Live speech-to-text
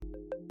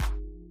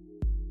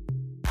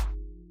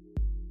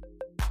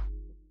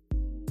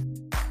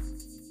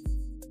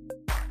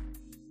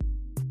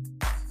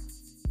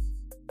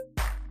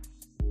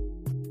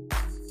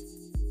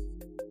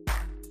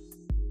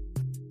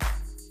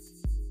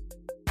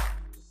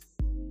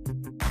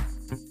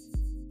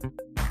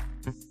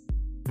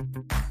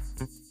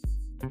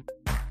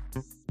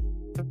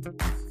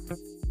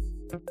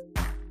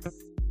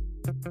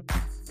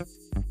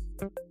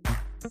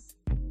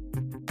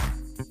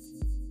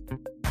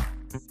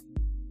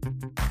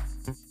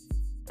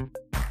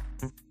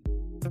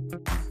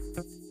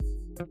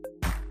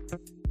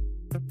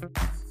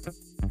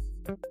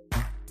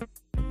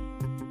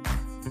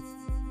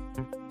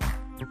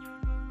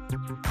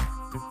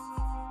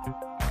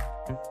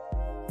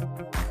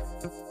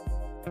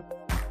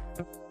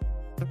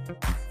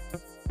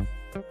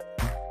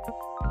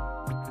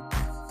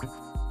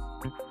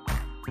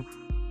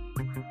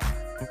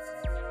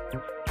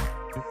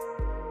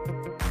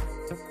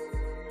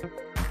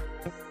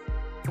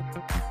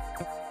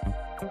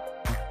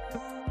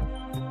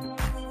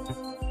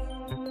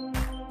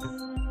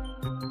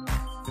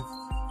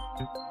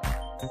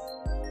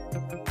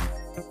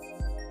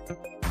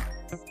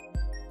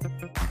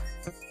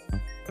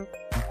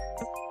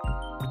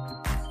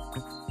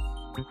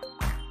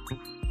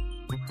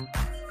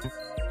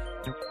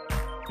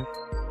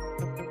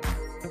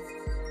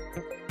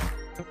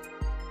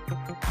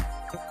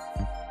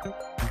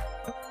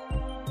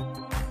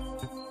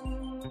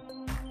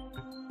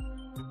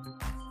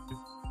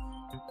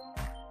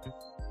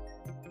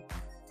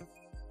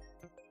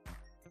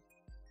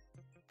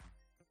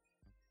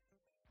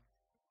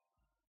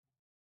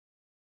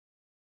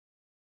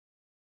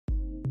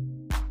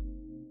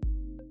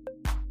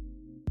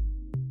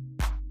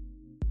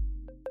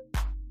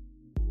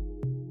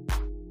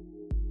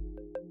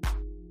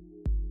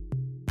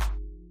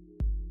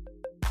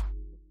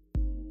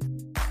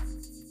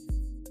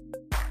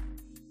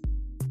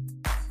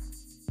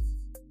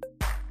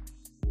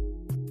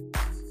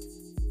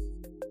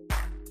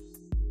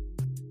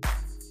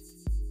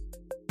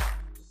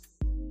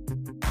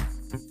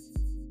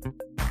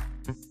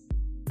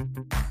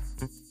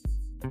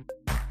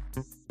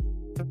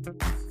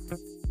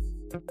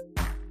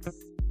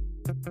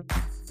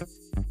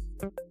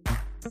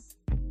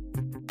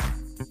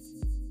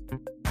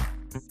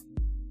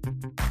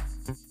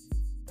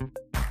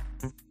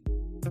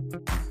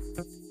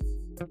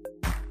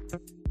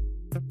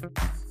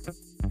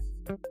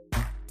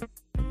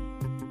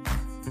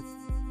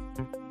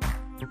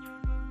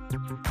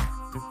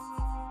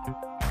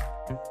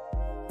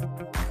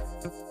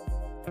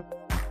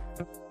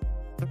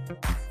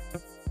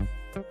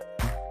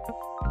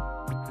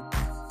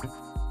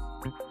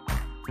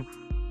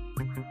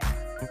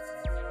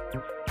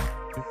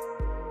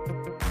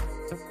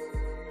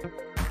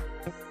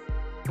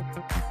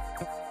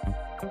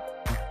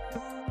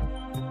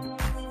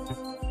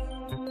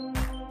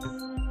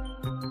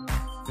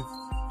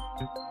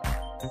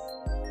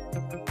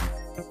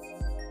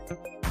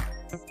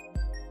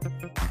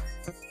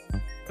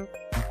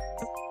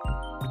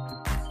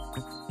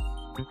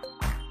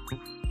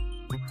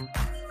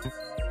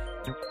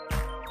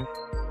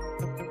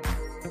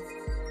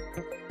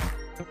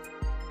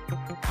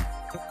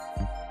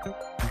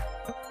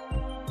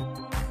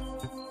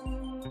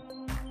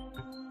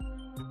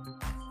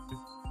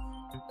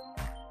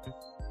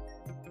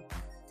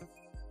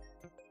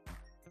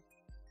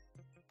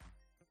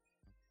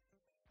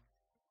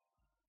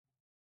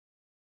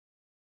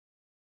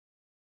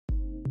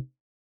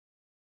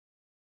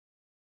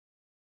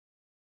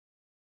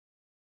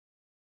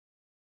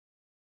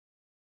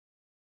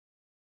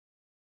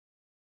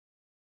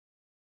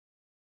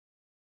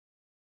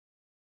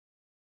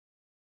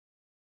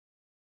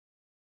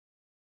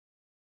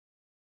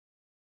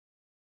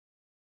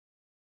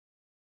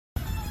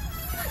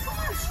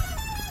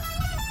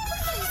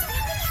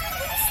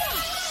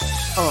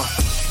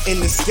In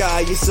the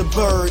sky, it's a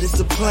bird, it's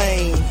a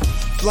plane.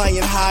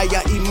 Flying high,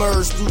 I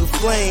emerge through the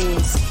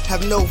flames.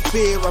 Have no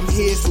fear, I'm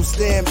here, so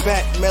stand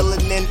back.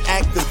 Melanin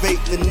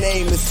activate, the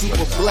name is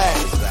super black.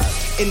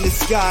 In the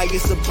sky,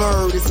 it's a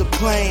bird, it's a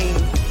plane.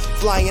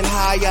 Flying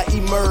high, I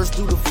emerge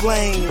through the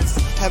flames.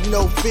 Have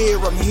no fear,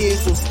 I'm here,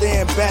 so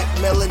stand back.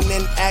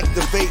 Melanin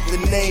activate, the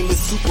name is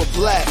super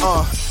black.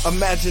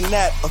 Imagine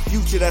that, a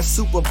future that's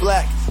super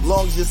black.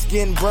 Long as your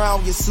skin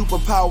brown, your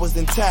superpowers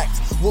intact.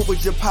 What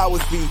would your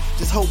powers be?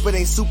 Just hope it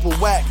ain't super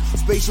whack.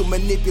 Spatial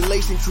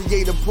manipulation,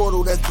 create a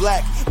portal that's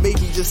black.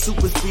 Maybe just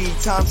super speed,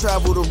 time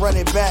travel to run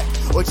it back.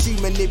 Or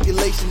cheat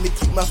manipulation to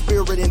keep my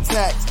spirit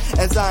intact.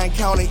 As I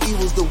encounter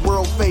evils the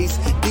world face,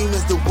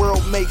 demons the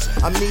world makes,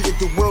 I'm needed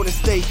the world at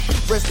stake.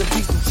 Rest in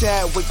peace to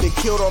Chadwick, they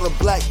killed all the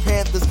Black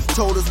Panthers.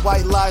 Told us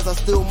white lies, I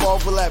still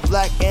marvel at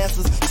black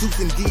answers. Suits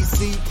in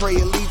DC, pray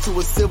it lead to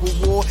a civil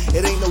war.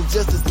 It ain't no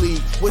Justice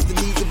League, what's the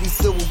need to be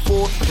civil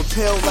for?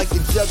 Propelled like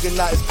the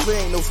juggernaut, it's clear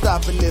ain't no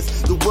stopping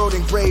this. The world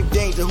in grave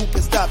danger, who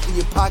can stop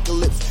the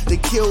apocalypse? They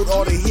killed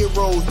all the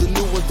heroes, the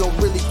new ones don't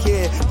really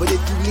care. But if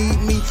you need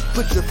me,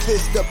 put your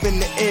fist up in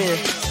the air.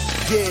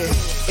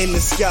 Yeah, in the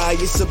sky,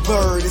 it's a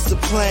bird, it's a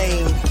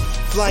plane.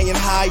 Flying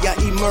high, I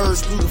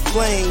emerge through the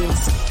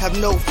flames. Have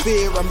no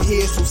fear, I'm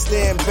here, so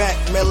stand back.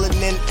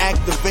 Melanin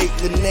activate,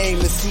 the name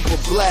is super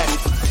black.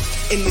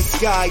 In the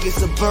sky,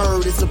 it's a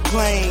bird, it's a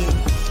plane.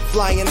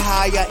 Flying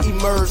high, I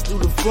emerge through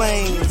the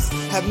flames.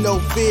 Have no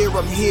fear,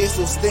 I'm here,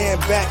 so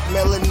stand back.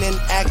 Melanin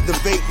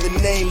activate, the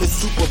name is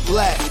super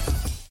black.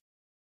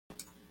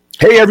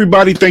 Hey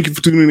everybody, thank you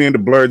for tuning in to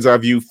Blurred's Eye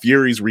View,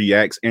 Furies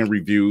Reacts and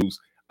Reviews.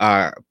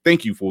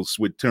 Thank you for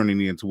turning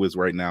into us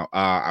right now.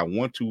 I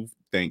want to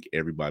thank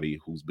everybody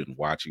who's been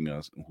watching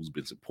us and who's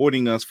been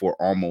supporting us for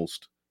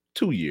almost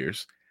 2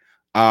 years.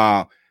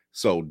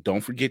 So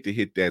don't forget to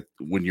hit that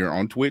when you're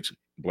on Twitch,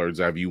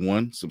 Blurred's Eye View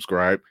 1,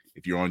 subscribe,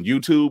 If you're on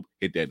YouTube,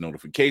 hit that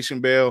notification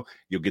bell.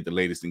 You'll get the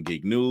latest in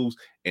geek news,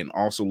 and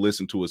also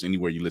listen to us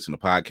anywhere you listen to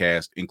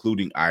podcasts,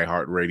 including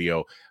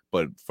iHeartRadio.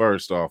 But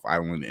first off, I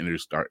want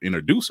to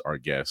introduce our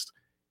guest,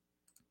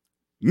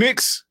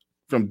 Nix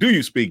from Do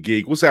You Speak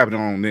Geek. What's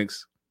happening on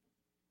Nix?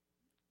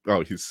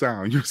 Oh, you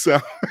sound,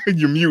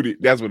 you're muted.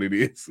 That's what it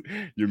is.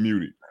 You're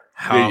muted.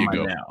 How there am you I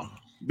go. now?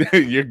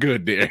 You're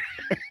good there.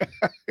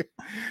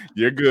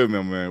 You're good,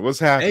 man. What's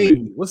happening?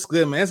 Hey, what's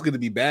good, man? It's good to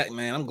be back,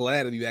 man. I'm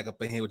glad to be back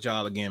up in here with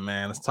y'all again,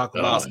 man. Let's talk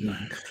about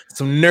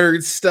some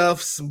nerd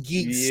stuff, some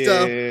geek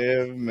stuff.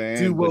 Yeah, man.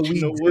 Do what we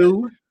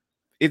do.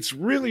 It's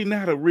really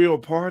not a real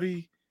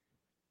party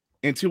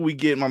until we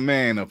get my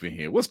man up in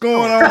here. What's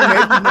going on,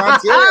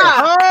 NavyMontel?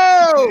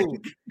 Oh,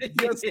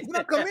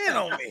 don't come in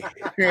on me.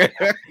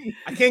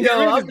 I can't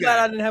go. I'm glad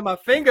I didn't have my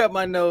finger up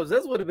my nose.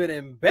 This would have been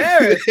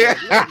embarrassing.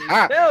 Let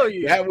me tell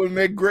you. That would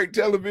make great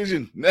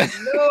television. No,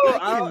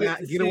 I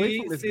don't get away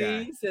from this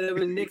guy. Said it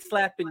was Nick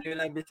slapping you,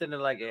 and I'd be sitting there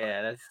like,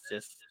 yeah, that's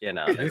just,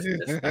 that's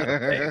just not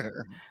okay.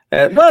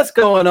 What's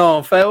going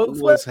on,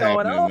 folks? What's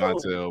going happening, on?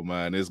 Montel,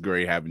 man? It's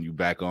great having you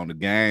back on the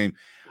game.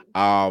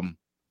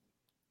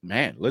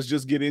 Man, let's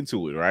just get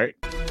into it, right?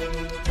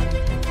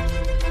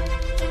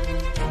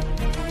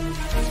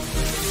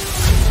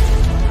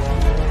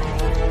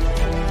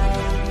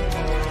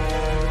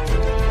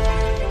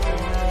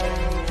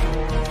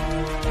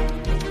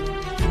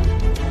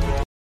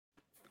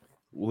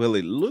 Well,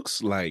 it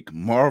looks like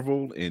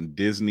Marvel and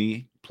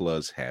Disney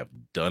Plus have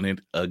done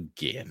it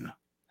again.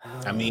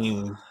 I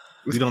mean,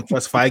 we don't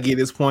trust Feige at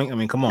this point. I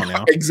mean, come on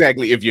now.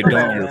 Exactly. If you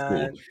don't, you're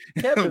cool.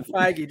 Kevin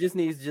Feige just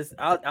needs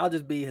I'll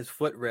just be his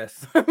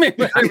footrest.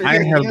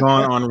 I have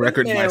gone on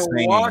record by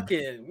saying,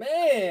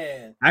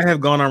 I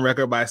have gone on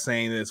record by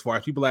saying that as far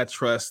as people I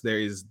trust, there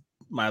is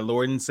my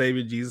Lord and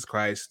Savior Jesus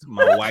Christ,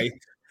 my wife,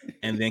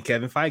 and then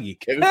Kevin Feige.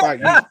 Kevin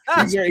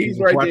Feige. He's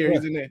right there,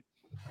 isn't it?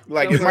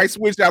 Like it might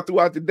switch out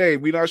throughout the day.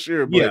 We're not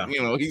sure, but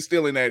he's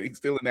still in that. He's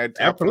still in that.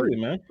 Absolutely,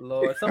 man.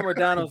 Lord, somewhere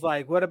Donald's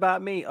like, "What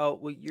about me?" Oh,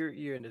 well,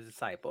 you're a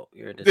disciple.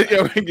 You're a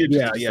disciple.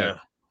 Yeah.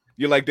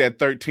 You're like that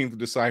 13th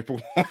disciple.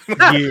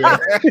 Yeah.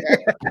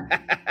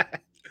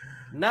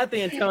 Not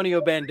the Antonio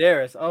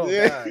Banderas. Oh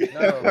God,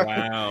 no!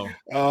 Wow.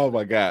 Oh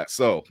my God.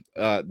 So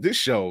this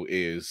show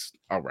is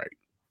all right.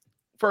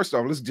 First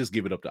off, let's just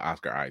give it up to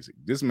Oscar Isaac.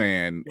 This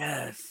man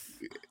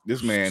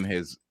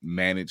has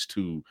managed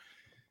to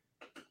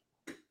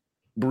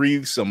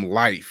breathe some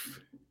life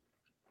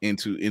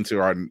into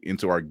our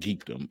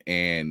geekdom,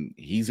 and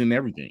he's in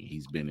everything.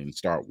 He's been in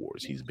Star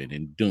Wars, he's been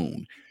in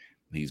Dune,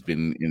 he's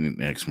been in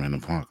X-Men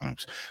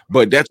Apocalypse,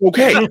 but that's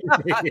okay.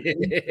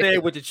 Say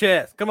it with your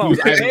chest. Come on,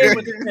 say it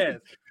with your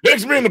chest.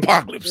 X-Men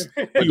Apocalypse.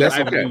 But that's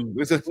okay.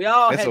 We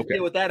all had to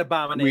deal with that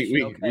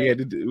abomination.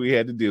 We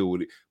had to deal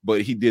with it,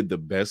 but he did the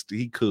best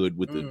he could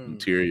with the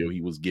material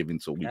he was given,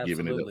 so we're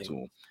giving it up to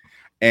him.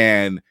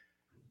 And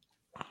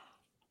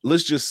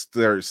let's just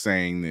start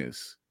saying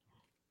this.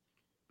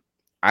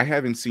 I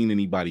haven't seen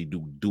anybody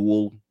do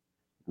dual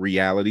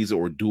realities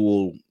or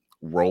dual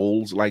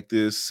roles like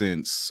this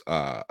since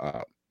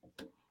what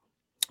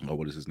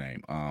is his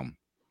name?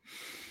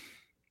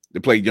 They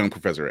played young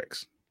Professor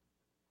X.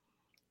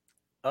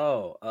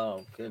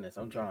 Oh goodness,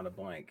 I'm drawing a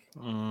blank.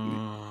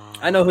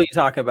 I know who you're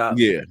talking about.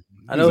 Yeah.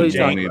 I know who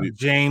you're talking about.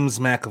 James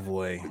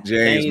McAvoy.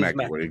 James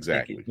McAvoy,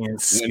 exactly.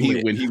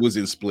 When he was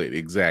in Split,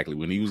 exactly.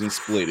 When he was in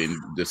Split and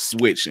the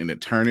switch and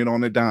it turn it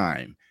on a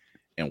dime,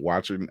 and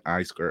watching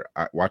Oscar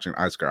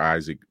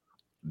Isaac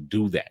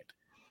do that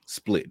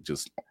Split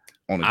just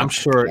on a I'm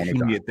sure he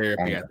can get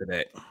therapy after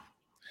that.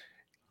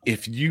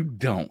 If you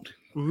don't,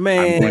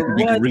 man, I'm going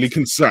to be really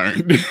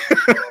concerned.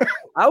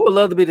 I would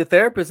love to be the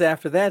therapist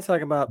after that,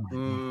 talking about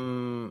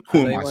who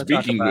am I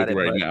speaking with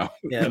right now?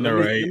 Yeah,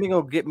 let me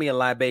go get me a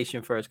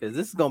libation first, because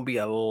this is gonna be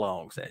a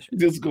long session.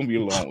 This is gonna be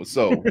a long one.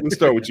 So let's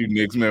start with you,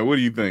 Nix, man. What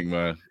do you think,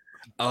 man?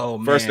 Oh,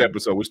 man. First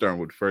episode. We're starting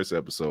with the first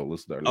episode.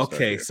 Let's start.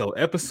 Okay, so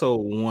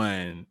episode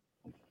 1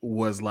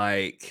 was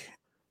like,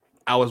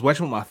 I was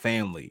watching with my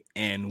family,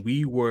 and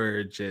we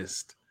were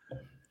just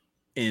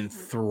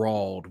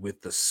enthralled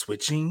with the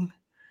switching.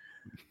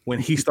 When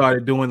he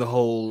started doing the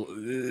whole,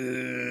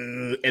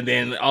 and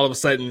then all of a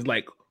sudden, it's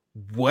like,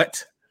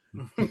 what?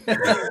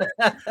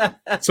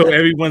 So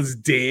everyone's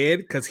dead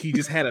because he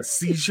just had a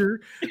seizure.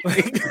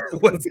 Like,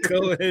 what's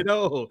going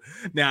on?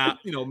 Now,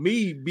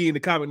 me being the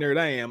comic nerd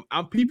I am,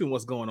 I'm peeping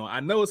what's going on. I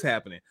know it's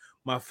happening.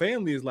 My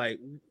family is like,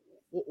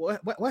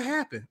 what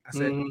happened? I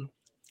said,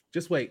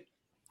 just wait.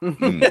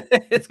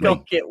 It's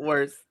gonna get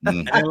worse.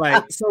 And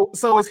like,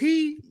 so is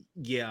he?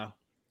 Yeah.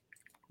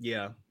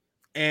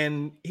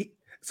 And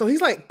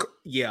he's like,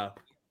 yeah.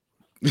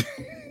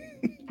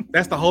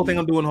 That's the whole thing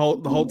I'm doing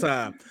the whole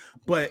time.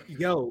 But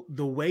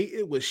the way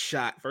it was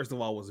shot, first of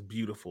all, was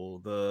beautiful.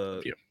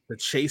 The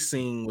chase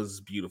scene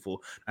was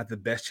beautiful. Not the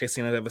best chase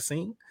scene I've ever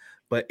seen,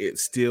 but it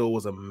still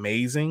was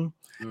amazing.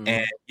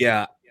 And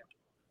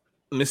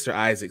Mr.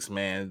 Isaacs,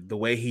 man, the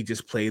way he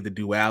just played the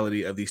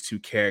duality of these two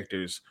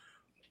characters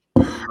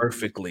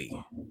perfectly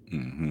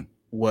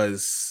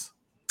was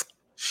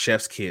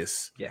chef's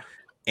kiss. Yeah.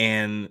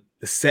 and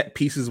the set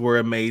pieces were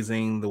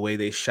amazing. The way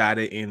they shot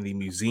it in the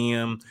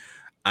museum,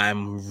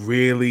 I'm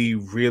really,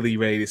 really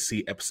ready to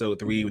see episode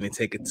 3 when they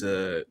take it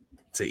to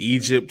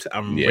Egypt.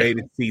 I'm ready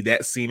to see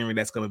that scenery.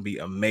 That's going to be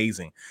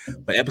amazing.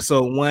 But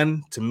episode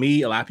 1, to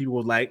me, a lot of people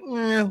were like,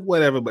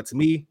 whatever. But to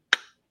me,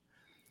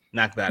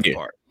 knocked that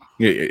apart.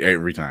 Yeah,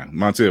 every time.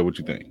 Montel, what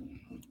you think?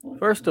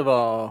 First of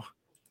all,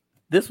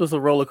 this was a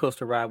roller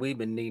coaster ride we've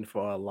been needing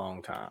for a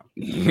long time.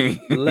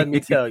 Let me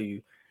tell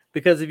you.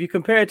 Because if you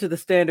compare it to the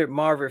standard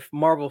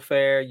Marvel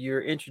fare,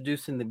 you're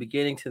introducing the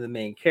beginning to the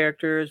main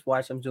characters,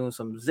 watch them doing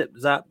some zip,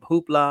 zap,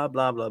 hoopla,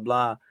 blah, blah,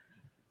 blah.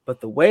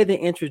 But the way they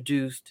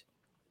introduced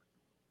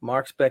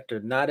Mark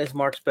Spector, not as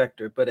Mark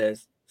Spector, but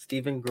as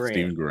Stephen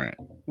Grant,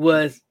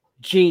 was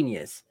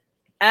genius.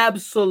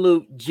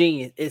 Absolute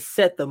genius. It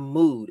set the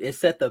mood. It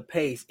set the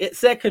pace. It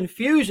set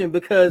confusion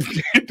because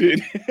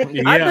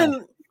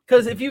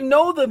because if you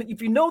know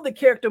the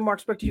character Mark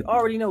Spector, you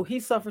already know he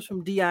suffers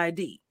from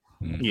DID.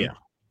 Yeah.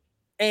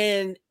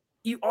 And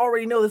you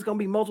already know there's going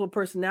to be multiple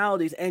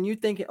personalities, and you're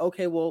thinking,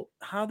 okay, well,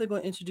 how are they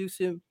going to introduce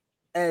him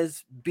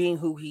as being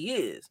who he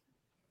is?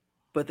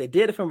 But they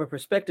did it from a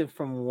perspective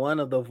from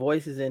one of the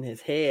voices in his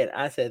head.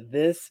 I said,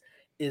 this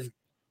is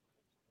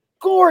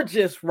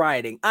gorgeous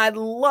writing. I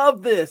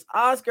love this.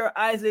 Oscar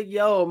Isaac,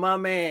 yo, my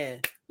man,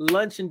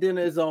 lunch and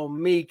dinner is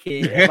on me,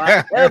 kid. If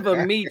I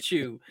ever meet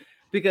you,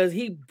 because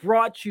he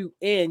brought you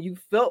in. You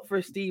felt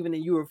for Steven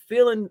and you were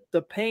feeling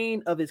the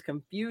pain of his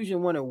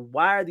confusion, wondering,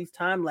 why are these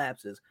time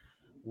lapses?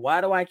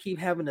 Why do I keep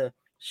having to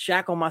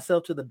shackle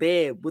myself to the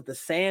bed with the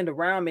sand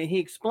around me? And he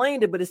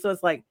explained it, but it's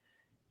just like,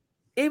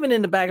 even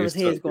in the back of his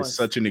head, it's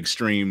such an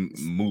extreme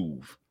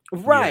move.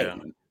 Right.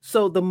 Yeah.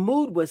 So the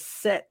mood was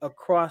set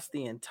across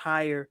the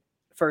entire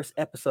first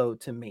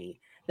episode to me.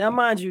 Now,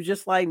 mind you,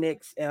 just like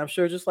Nick's, and I'm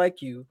sure just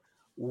like you,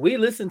 we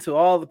listened to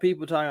all the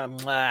people talking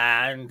about,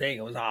 I didn't think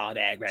it was all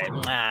that great.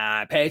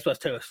 Pace was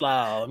too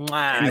slow.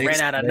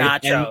 Ran out of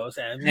nachos.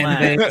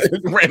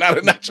 Ran out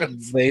of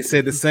nachos. They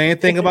said the same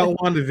thing about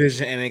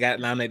WandaVision, and they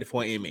got nominated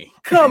for an Emmy.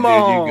 Come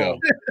on. There you go.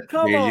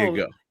 Come there on. You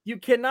go. You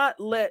cannot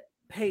let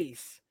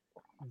pace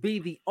be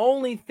the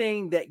only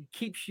thing that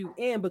keeps you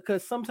in,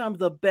 because sometimes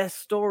the best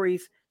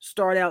stories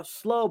start out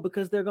slow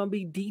because they're going to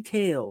be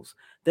details.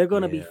 They're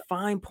going to be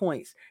fine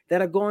points that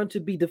are going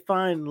to be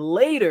defined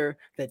later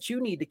that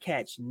you need to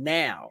catch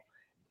now.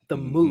 The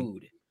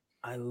mood.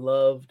 I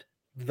loved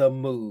the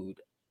mood.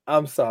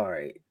 I'm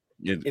sorry.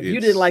 If you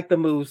didn't like the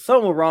mood,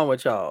 something wrong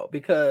with y'all,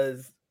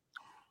 because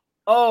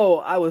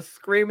I was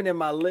screaming in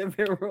my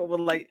living room.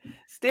 I'm like,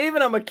 Steven,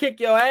 I'm gonna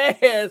kick your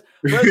ass.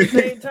 But at the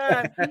same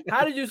time,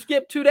 how did you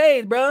skip 2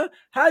 days, bro?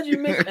 How'd you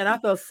miss? And I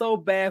felt so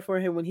bad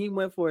for him when he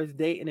went for his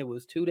date, and it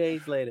was 2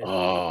 days later.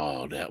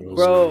 Oh, that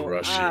was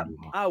crushing.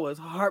 I was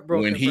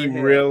heartbroken when he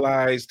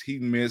realized he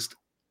missed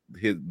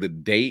the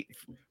date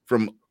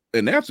from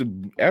an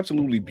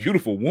absolutely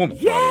beautiful woman.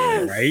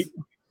 Yes, right.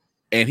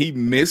 And he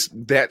missed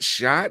that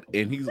shot,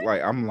 and he's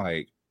like, I'm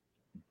like,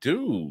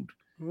 dude.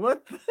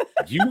 What?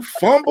 You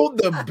fumbled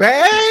the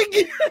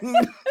bag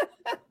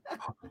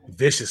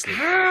viciously.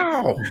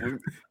 How?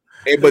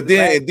 But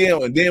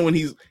then when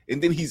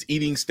he's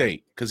eating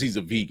steak because he's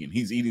a vegan.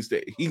 He's eating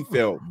steak. He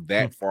fell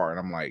that far, and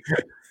I'm like,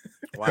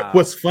 wow.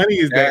 What's funny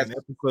is that in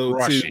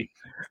episode 2.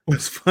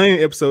 What's funny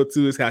in episode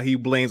 2 is how he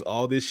blames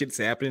all this shit's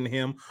happening to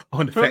him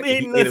on the fact that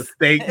he ate a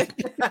steak.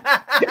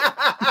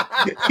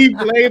 He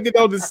blamed it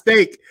on the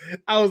steak.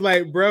 I was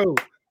like, bro,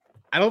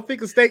 I don't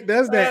think a steak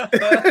does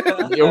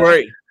that. You're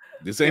right.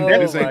 This ain't that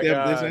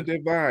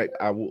vibe.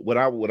 What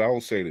I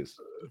will say this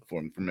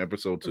from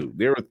episode 2.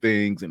 There are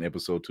things in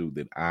episode 2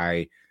 that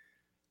I,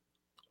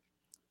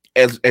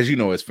 as you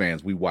know, as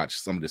fans, we watch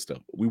some of this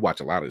stuff. We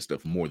watch a lot of this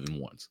stuff more than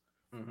once.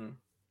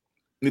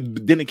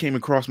 Then it came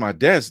across my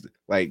desk,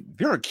 like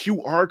there are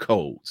QR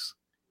codes,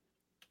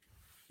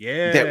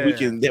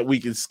 that we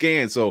can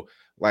scan. So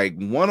like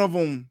one of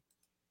them,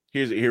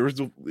 here's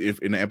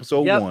in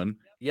episode 1.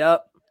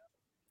 Yep.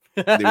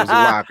 There was a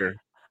locker.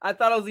 I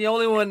thought I was the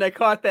only one that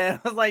caught that.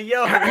 I was like,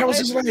 yo. I was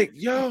just like,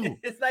 yo.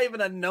 It's not even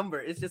a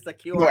number. It's just a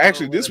QR. No,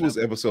 actually, this was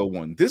episode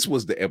 1. This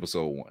was the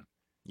episode 1.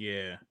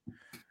 Yeah.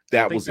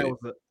 That was it.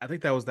 I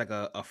think that was like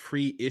a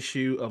free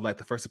issue of like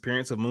the first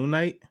appearance of Moon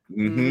Knight.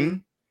 Mm-hmm.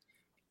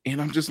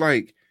 And I'm just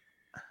like,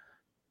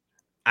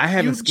 I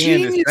haven't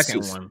scanned the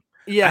second one.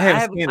 Yeah,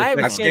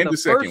 I scanned the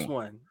second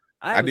one.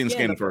 I didn't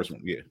scan the first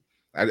one. Yeah.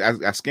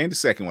 I scanned the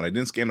second one. I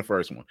didn't scan the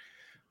first one.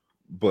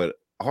 But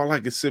all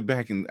I could sit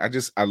back and I'm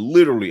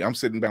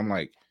sitting back. I'm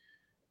like,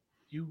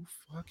 you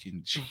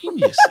fucking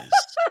geniuses.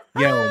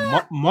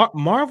 Yo,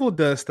 Marvel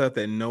does stuff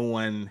that no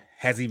one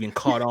has even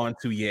caught on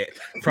to yet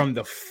from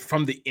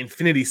the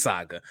Infinity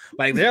Saga.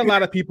 Like there are a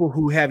lot of people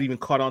who have even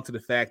caught on to the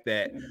fact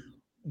that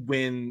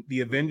when the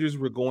Avengers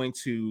were going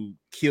to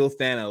kill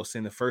Thanos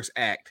in the first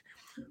act,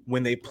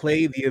 when they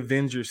played the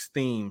Avengers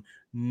theme,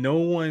 no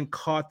one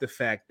caught the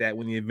fact that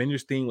when the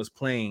Avengers theme was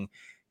playing,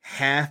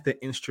 half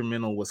the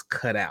instrumental was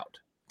cut out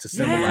to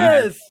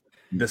symbolize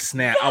the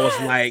snap. I was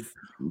like,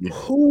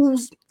 who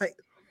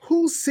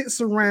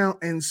sits around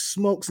and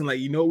smokes and like,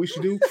 you know what we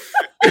should do?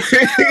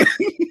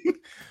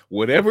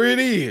 Whatever it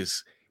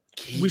is,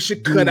 we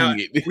should cut out.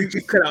 it. We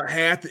should cut out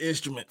half the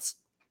instruments.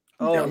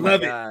 Oh my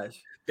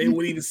gosh. They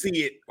wouldn't even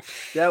see it.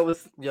 That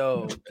was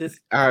just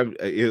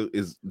it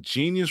is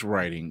genius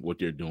writing what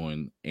they're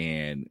doing,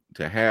 and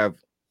to have,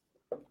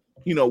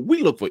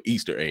 we look for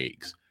Easter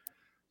eggs.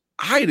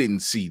 I didn't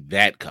see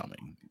that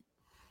coming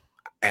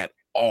at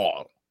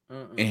all,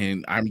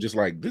 and I'm just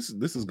like, this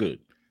is good.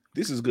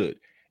 This is good.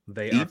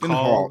 They are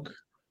called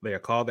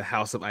the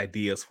House of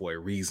Ideas for a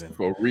reason.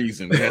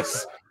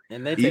 Yes.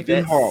 And they take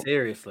that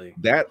seriously.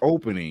 That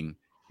opening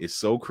is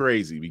so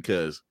crazy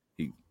because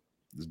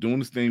he's doing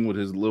this thing with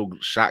his little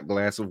shot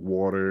glass of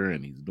water,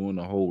 and he's doing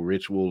the whole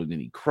ritual, and then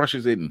he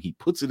crushes it and he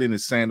puts it in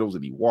his sandals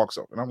and he walks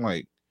off. And I'm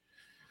like,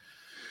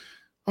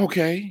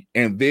 okay.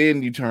 And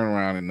then you turn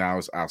around and now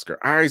it's Oscar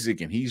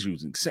Isaac and he's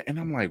using, and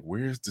I'm like,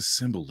 where's the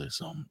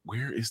symbolism?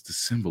 Where is the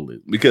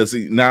symbolism? Because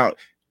now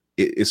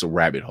it's a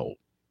rabbit hole.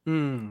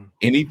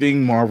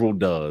 Anything Marvel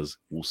does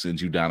will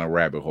send you down a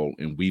rabbit hole.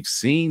 And we've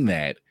seen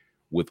that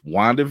with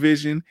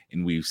WandaVision,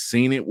 and we've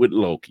seen it with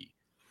Loki.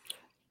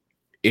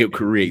 It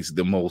creates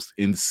the most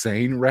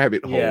insane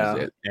rabbit holes.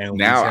 Yeah. And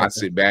now I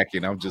sit back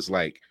and I'm just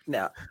like,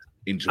 now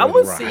enjoy I the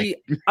want ride.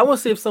 I want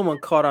to see if someone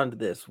caught on to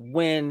this.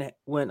 When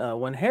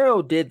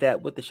Harold did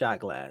that with the shot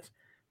glass,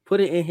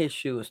 put it in his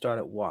shoe and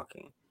started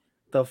walking,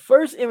 the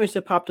first image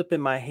that popped up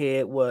in my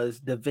head was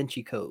Da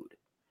Vinci Code.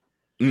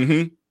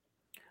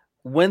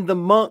 When the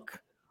monk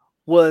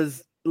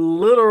was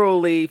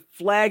literally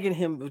flagging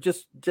him,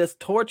 just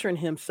torturing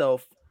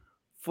himself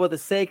for the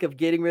sake of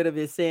getting rid of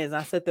his sins.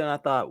 I sat there and I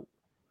thought,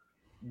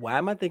 why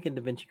am I thinking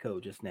Da Vinci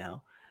Code just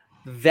now?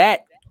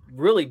 That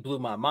really blew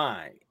my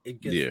mind.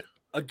 It just,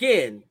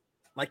 again,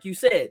 like you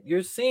said,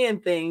 you're seeing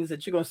things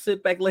that you're going to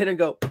sit back later and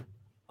go,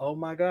 oh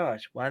my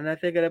gosh, why didn't I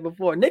think of that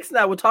before? Nix and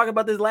I were talking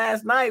about this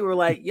last night. We were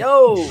like,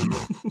 yo,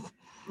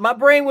 my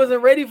brain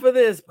wasn't ready for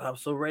this, but I'm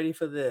so ready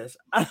for this.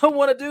 I don't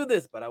want to do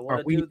this, but I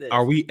want to do this.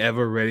 Are we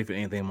ever ready for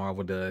anything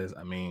Marvel does?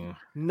 I mean,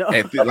 no.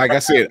 Like I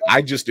said,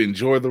 I just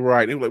enjoy the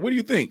ride. They were like, what do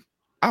you think?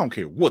 I don't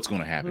care what's going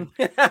to happen.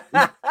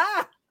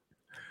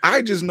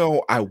 I just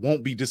know I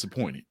won't be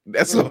disappointed.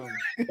 That's all.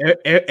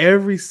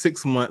 Every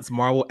 6 months,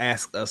 Marvel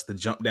asks us to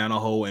jump down a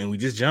hole, and we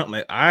just jump.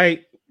 Like, all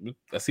right,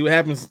 let's see what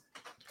happens.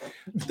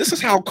 This is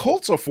how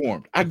cults are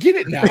formed. I get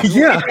it now.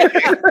 Yeah.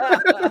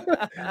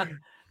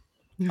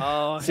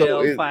 Oh,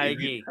 hell,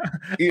 Feige.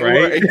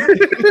 Right?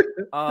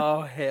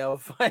 Oh, hell,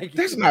 Feige.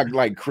 That's not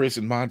like Chris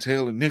and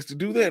Montel and Nix to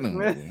do that.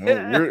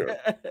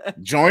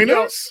 Join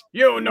us?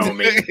 You don't know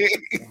me.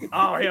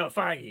 Oh, hell,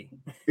 Feige.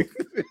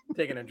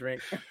 Taking a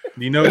drink.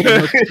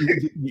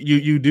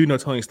 You do know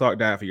Tony Stark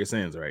died for your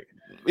sins, right?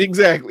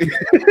 Exactly.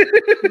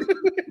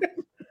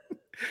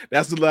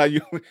 That's the lie.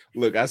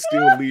 Look, I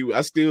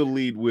still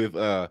lead with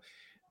the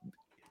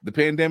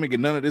pandemic,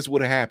 and none of this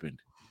would have happened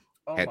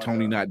had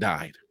Tony not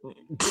died.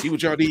 See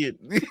what y'all did?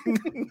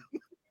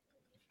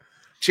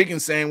 Chicken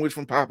sandwich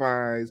from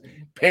Popeyes,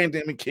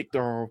 pandemic kicked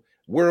off,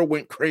 world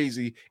went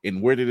crazy,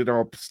 and where did it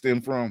all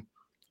stem from?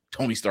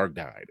 Tony Stark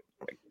died.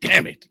 Like,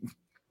 damn it.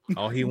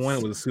 All he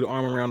wanted was a suit of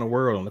armor around the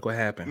world, and look what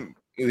happened.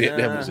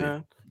 That was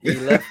it.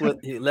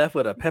 He left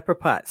with a pepper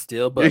pot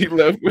still bubbling. He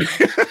left with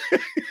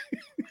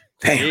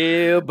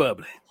still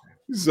bubbling.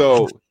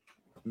 So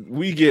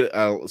we get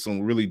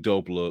some really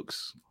dope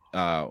looks.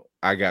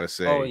 I gotta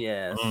say, oh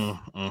yes.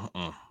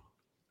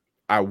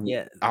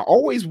 I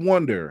always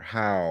wonder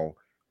how,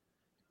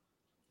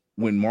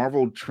 when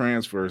Marvel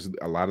transfers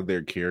a lot of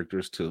their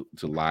characters to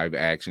live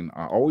action,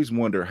 I always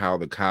wonder how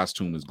the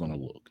costume is going to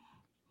look.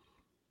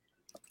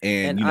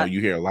 And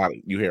you hear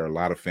a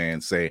lot of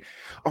fans say,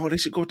 "Oh, they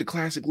should go with the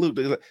classic look."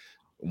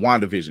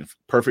 WandaVision,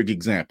 perfect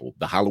example.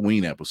 The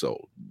Halloween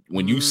episode.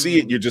 When you see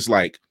it, you're just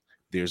like,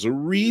 "There's a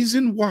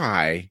reason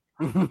why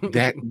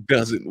that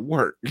doesn't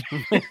work."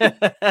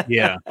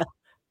 Yeah.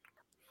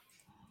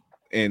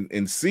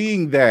 And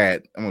seeing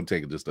that, I'm gonna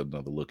take just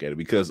another look at it,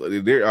 because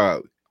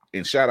there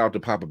and shout out to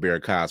Papa Bear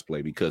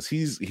Cosplay, because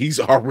he's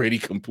already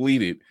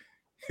completed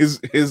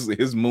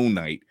his Moon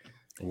Knight.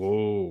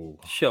 Whoa.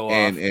 Show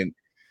off.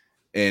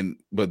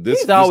 But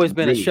this, he's always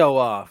been really a show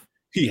off.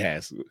 He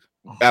has.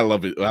 I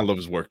love it. I love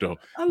his work though.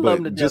 I love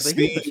him to death, but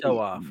he's a show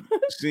off.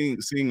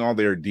 seeing all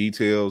their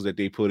details that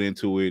they put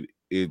into it,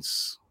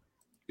 it's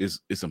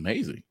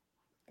amazing.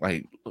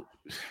 Like,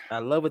 I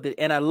love it,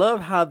 and I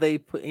love how they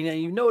put.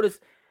 You notice,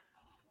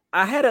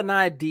 I had an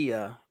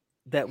idea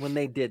that when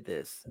they did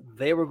this,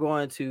 they were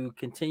going to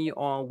continue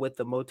on with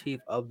the motif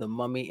of the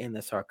mummy in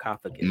the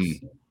sarcophagus.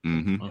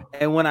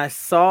 And when I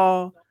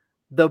saw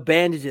the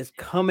bandages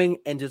coming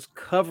and just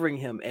covering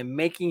him and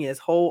making his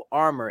whole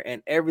armor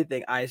and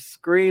everything, I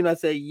screamed. I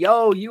said,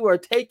 "Yo, you are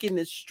taking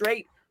this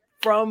straight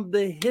from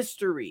the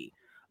history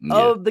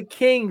of the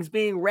kings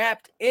being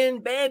wrapped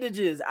in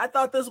bandages." I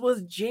thought this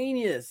was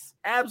genius.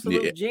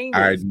 Absolute genius.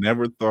 I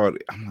never thought.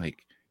 I'm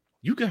like,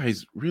 you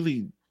guys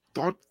really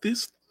thought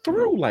this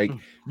through. Like,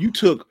 you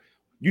took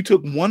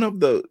one of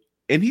the,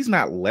 and he's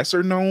not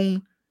lesser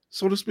known,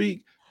 so to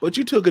speak, but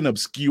you took an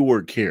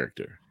obscure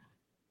character,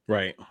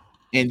 right,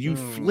 and you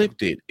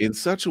flipped it in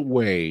such a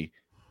way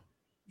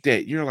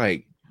that you're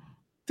like,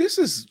 this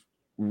is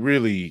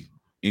really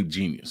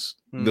ingenious.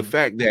 The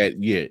fact that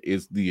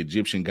it's the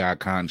Egyptian god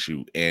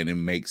Khonshu, and it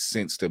makes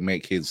sense to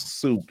make his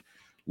suit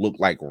look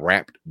like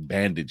wrapped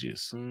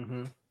bandages.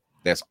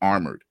 That's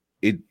armored.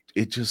 It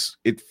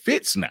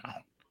fits now.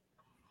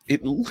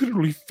 It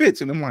literally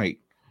fits, and I'm like,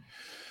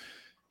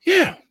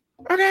 yeah,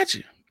 I got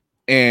you.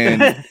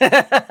 And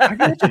I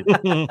got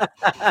you.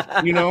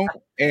 You know,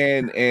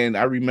 and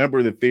I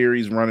remember the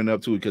theories running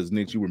up to it because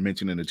Nick, you were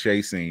mentioning the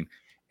chase scene,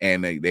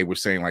 and they were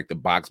saying like the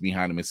box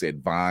behind him, it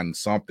said Von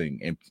something,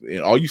 and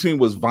all you seen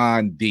was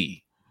Von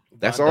D.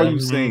 That's all you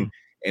seen,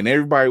 and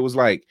everybody was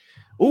like,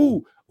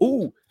 "Ooh,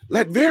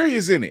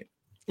 Latveria's in it."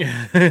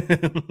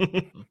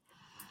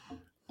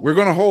 We're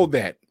gonna hold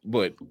that,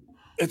 but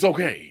it's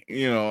okay,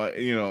 you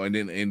know. And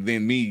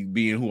then me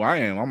being who I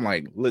am, I'm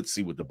like, let's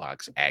see what the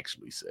box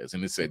actually says,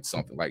 and it said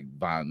something like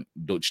Von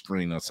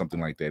Deutschstring or something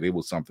like that. It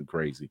was something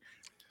crazy.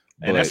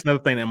 And that's another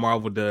thing that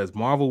Marvel does.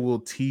 Marvel will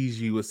tease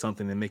you with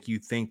something and make you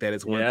think that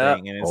it's one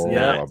thing, and it's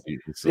not.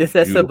 It's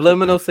that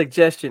subliminal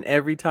suggestion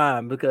every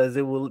time because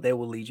they will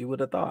lead you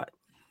with a thought.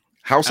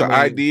 House of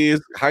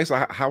Ideas,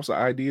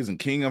 and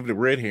King of the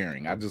Red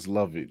Herring. I just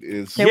love it.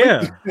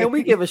 Can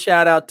we give a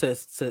shout out to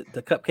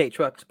the cupcake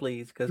trucks,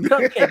 please? Because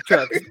cupcake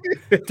trucks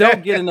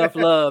don't get enough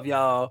love,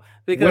 y'all.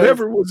 Because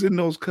whatever was in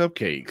those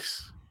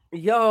cupcakes,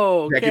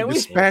 can we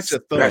dispatch a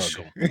thug?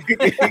 Special.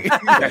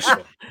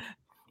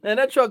 And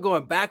that truck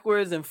going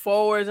backwards and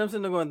forwards. I'm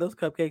sitting there going, those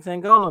cupcakes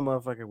ain't going,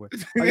 motherfucker.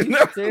 Are you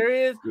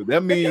serious?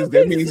 That means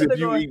if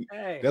you eat,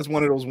 that's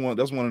one of those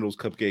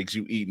cupcakes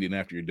you eat, and then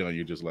after you're done,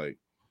 you're just like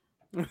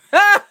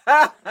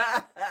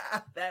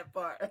that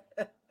part.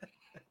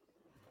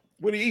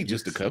 What do you eat?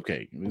 Just a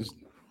cupcake.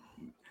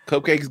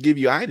 Cupcakes give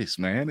you itis,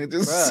 man. It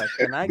just Bruh,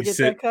 can I get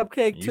that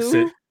cupcake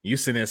too? You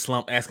sit in a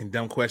slump asking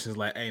dumb questions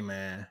like, "Hey,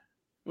 man,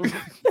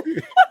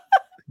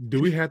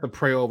 do we have to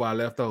pray over our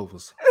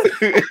leftovers?"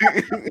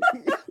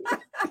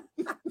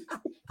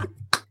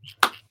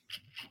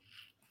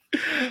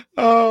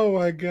 Oh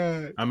my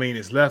god! I mean,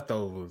 it's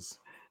leftovers.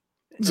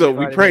 So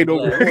we prayed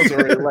over those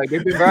already. Like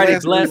they've been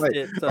blessed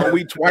it. So. Are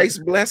we twice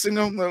blessing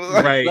them?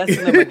 Right,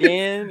 blessing them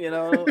again. You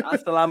know,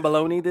 Assalam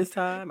baloney this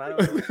time. I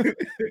don't know.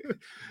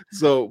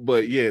 So,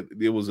 but yeah,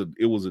 it was a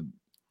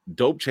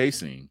dope chase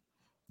scene.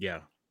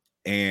 Yeah,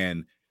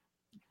 and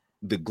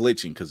the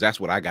glitching, because that's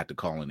what I got to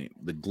calling it.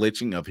 The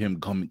glitching of him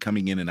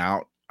coming in and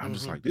out. I'm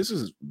just like, this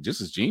is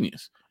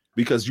genius,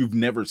 because you've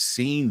never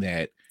seen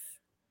that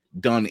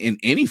done in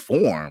any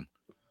form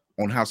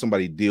on how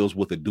somebody deals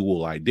with a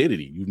dual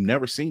identity. You've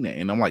never seen that.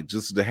 And I'm like,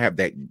 just to have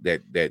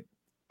that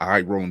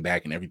eye rolling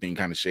back and everything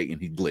kind of shaking,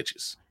 he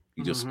glitches.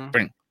 He just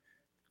bang,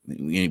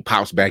 and he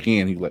pops back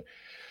in. He's like,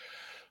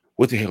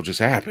 what the hell just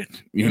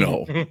happened? You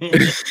know.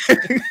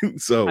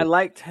 So I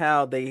liked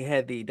how they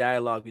had the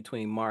dialogue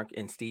between Mark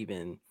and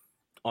Steven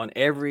on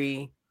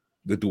every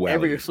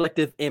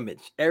reflective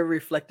image.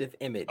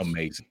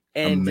 Amazing.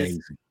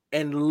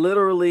 And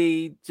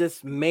literally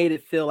just made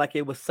it feel like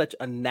it was such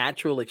a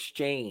natural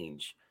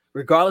exchange,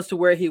 regardless to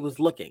where he was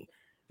looking.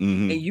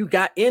 And you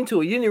got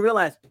into it. You didn't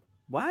realize,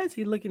 why is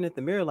he looking at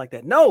the mirror like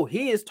that? No,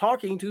 he is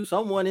talking to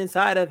someone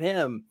inside of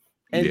him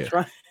and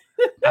trying.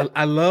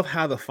 I love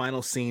how the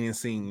final scene in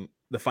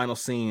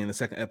the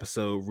second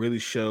episode really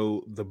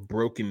show the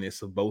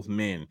brokenness of both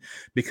men,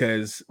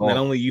 because not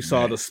only you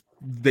saw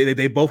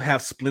they both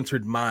have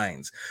splintered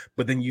minds,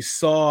 but then you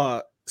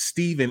saw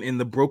Steven in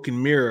the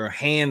broken mirror,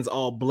 hands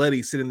all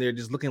bloody, sitting there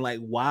just looking like,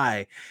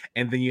 why?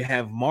 And then you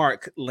have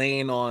Mark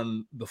laying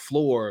on the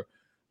floor,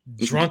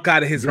 drunk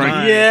out of his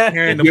mind,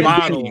 carrying the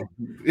bottle.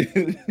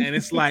 And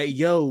it's like,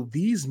 yo,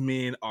 these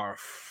men are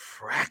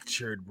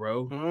fractured,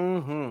 bro.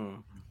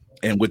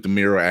 And with the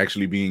mirror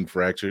actually being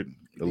fractured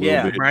a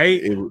little bit,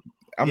 right?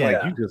 I'm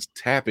like, you just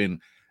tapping.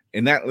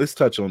 And that, let's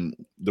touch on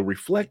the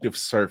reflective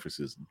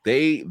surfaces.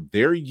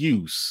 Their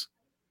use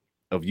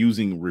of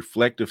using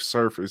reflective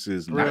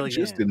surfaces, not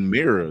just in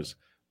mirrors,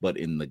 but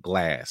in the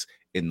glass,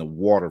 in the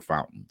water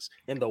fountains,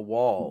 in the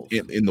walls,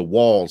 in the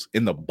walls,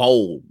 in the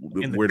bowl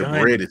where the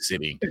bread is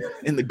sitting,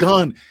 in the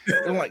gun.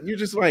 And like, you're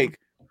just like,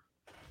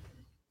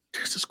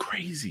 this is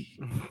crazy.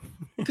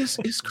 This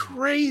is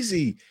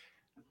crazy.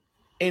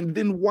 And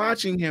then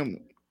watching him,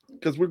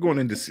 because we're going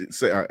into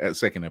a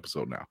second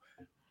episode now,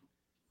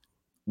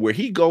 where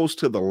he goes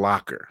to the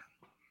locker,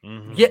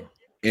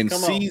 and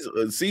sees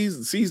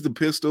the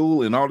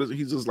pistol and all this.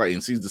 He's just like,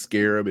 and sees the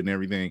scarab and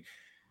everything,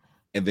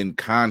 and then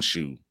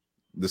Khonshu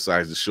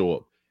decides to show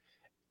up.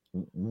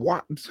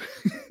 What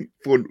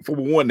for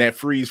one, that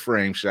freeze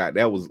frame shot,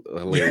 that was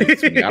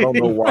hilarious to me. I don't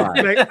know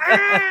why.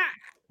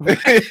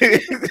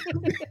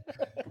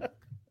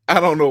 I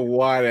don't know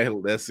why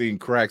that scene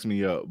cracks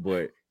me up,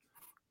 but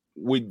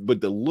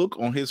the look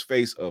on his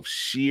face of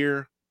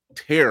sheer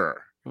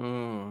terror,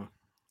 and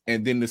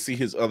then to see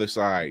his other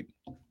side,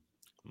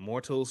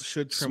 mortals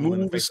should tremble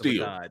in the face of a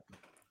god.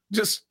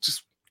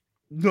 Just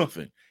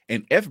nothing.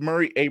 And F.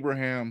 Murray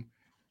Abraham,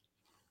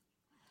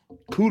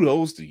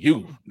 kudos to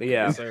you. Yeah,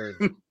 yes, sir.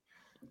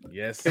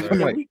 Yes,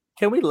 sir.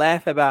 Can we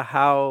laugh about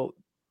how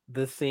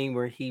the scene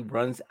where he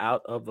runs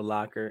out of the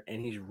locker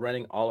and he's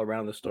running all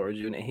around the storage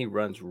unit and he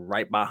runs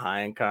right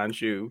behind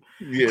Khonshu.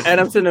 Yeah. And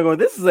I'm sitting there going,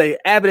 this is a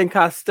Abbott and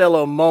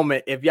Costello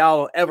moment if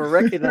y'all don't ever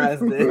recognize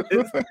this.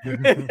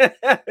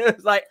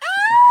 It's like,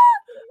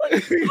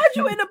 how'd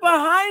you end up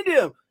behind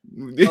him?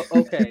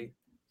 Okay.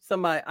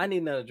 Somebody, I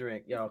need another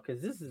drink, y'all,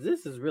 because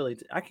this is really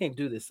I can't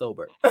do this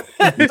sober.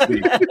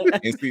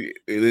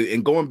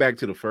 and going back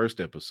to the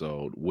first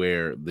episode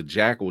where the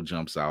jackal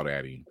jumps out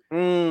at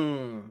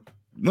him.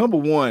 Number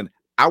one,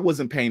 I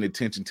wasn't paying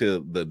attention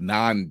to the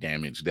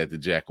non-damage that the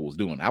jackal was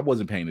doing. I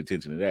wasn't paying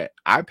attention to that.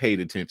 I paid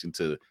attention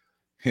to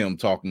him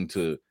talking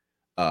to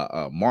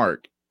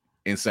Mark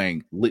and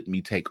saying, "Let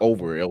me take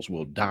over, or else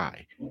we'll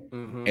die."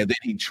 And then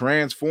he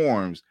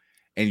transforms.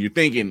 And you're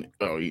thinking,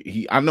 oh,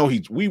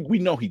 we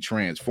know he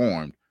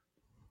transformed,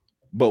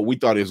 but we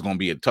thought it was going to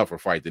be a tougher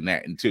fight than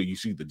that until you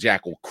see the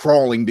jackal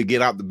crawling to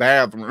get out the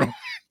bathroom.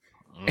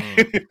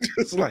 It's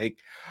just like,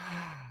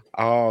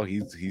 oh,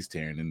 he's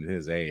tearing into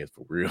his ass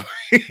for real.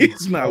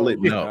 He's not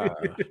letting up.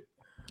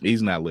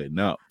 He's not letting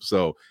up.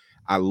 So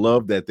I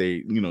love that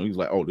they, he's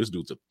like, oh, this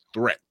dude's a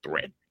threat,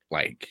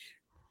 like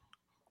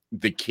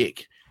the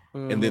kick,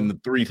 and then the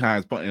 3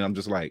 times punch, and I'm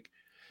just like,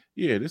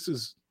 yeah, this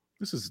is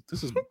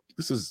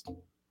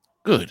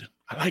good.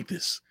 I like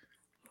this.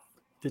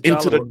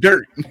 Into the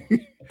dirt.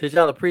 Did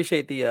y'all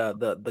appreciate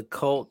the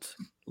cult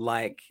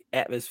like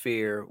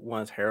atmosphere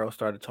once Harold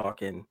started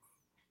talking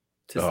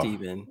to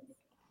Steven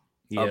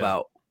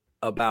about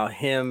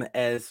him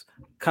as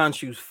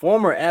Khonshu's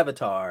former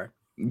avatar?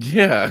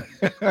 Yeah.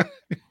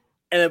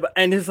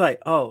 and it's like,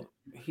 oh,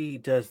 he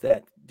does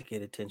that to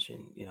get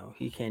attention.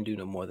 He can't do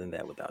no more than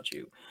that without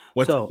you.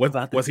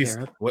 What's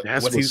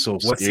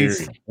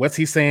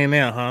he saying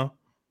now, huh?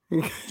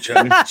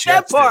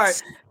 That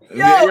part.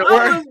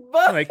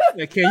 Like,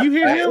 can you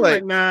hear him?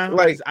 Like, nah.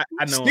 Like, I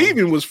know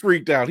Steven was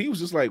freaked out. He was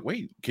just like,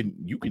 wait,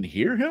 you can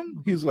hear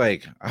him? He's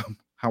like,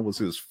 how was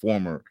his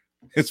former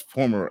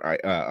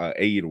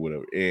aide or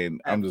whatever? And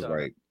Avatar. I'm just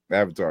like,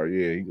 Avatar,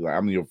 yeah. He's like,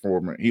 I'm your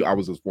former. I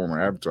was his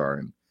former Avatar,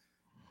 and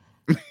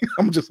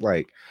I'm just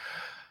like,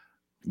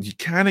 you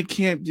kind of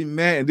can't get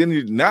mad. And then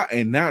you're not.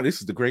 And now this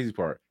is the crazy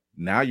part.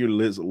 Now you're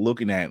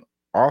looking at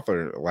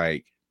Arthur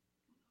like,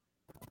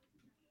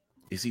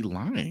 is he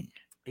lying?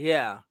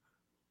 Yeah.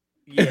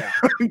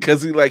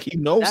 Because he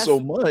knows so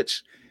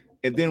much,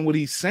 and then what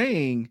he's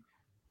saying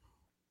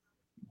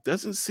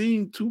doesn't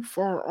seem too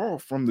far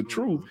off from the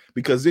truth.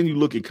 Because then you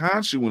look at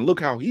Khonshu and look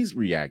how he's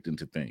reacting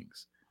to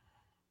things,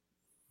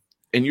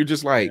 and you're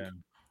just like,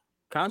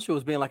 Khonshu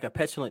was being like a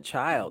petulant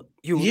child.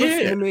 You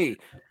listen to me,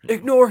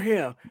 ignore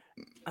him.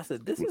 I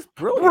said, this is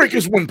brilliant. Break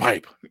his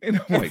windpipe,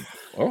 and I'm like,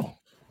 oh.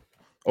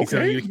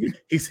 Okay,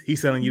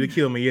 he's telling you to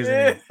kill me,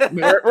 isn't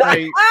he?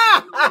 Right?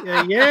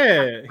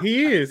 Yeah,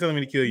 he is telling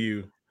me to kill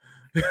you.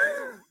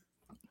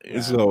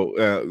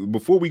 So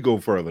before we go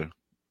further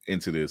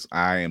into this,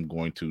 I am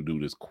going to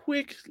do this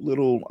quick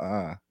little.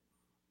 What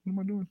am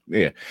I doing?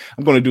 Yeah,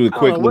 I'm going to do a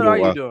quick little. What are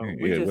you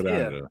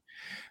doing?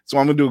 So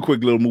I'm going to do a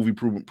quick little movie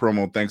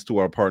promo thanks to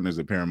our partners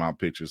at Paramount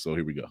Pictures. So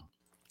here we go.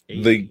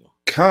 Hey. The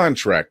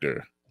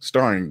Contractor,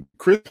 starring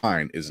Chris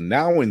Pine, is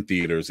now in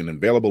theaters and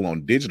available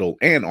on digital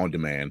and on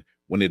demand.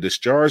 When a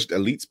discharged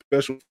elite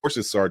special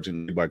forces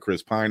sergeant by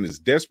Chris Pine is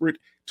desperate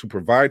to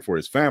provide for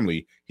his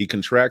family, he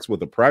contracts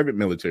with a private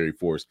military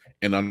force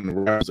and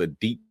unravels a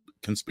deep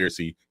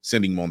conspiracy,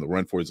 sending him on the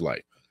run for his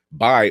life.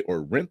 Buy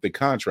or rent The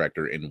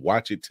Contractor and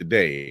watch it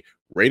today.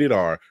 Rated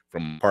R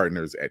from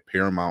partners at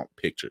Paramount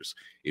Pictures.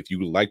 If you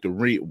would like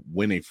to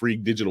win a free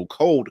digital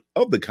code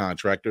of The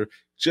Contractor,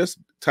 just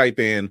type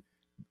in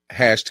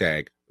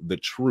hashtag the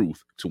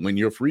truth to win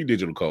your free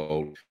digital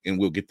code, and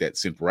we'll get that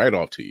sent right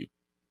off to you.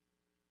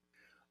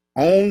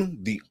 Own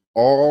the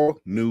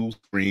all-new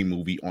Scream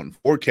movie on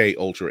 4K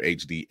Ultra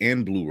HD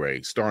and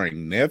Blu-ray,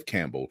 starring Neve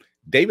Campbell,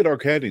 David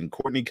Arquette, and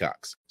Courtney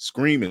Cox.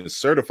 Scream is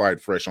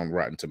certified fresh on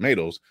Rotten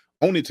Tomatoes.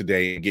 Own it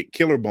today and get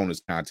killer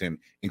bonus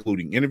content,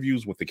 including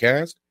interviews with the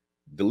cast,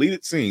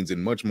 deleted scenes,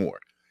 and much more.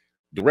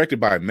 Directed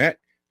by Matt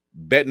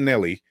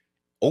Bettinelli,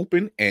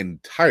 Open,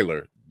 and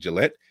Tyler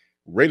Gillette.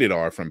 Rated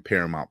R from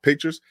Paramount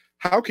Pictures.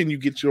 How can you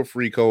get your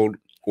free code,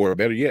 or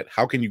better yet,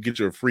 how can you get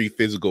your free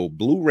physical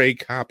Blu-ray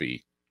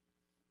copy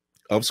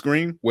of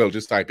Scream? Well,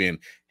 just type in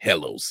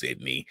 "Hello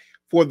Sydney"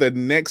 for the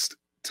next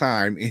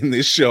time in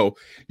this show.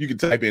 You can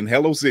type in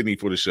 "Hello Sydney"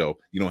 for the show.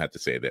 You don't have to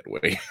say it that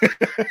way.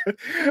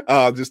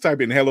 Just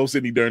type in "Hello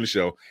Sydney" during the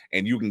show,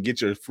 and you can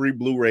get your free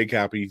Blu-ray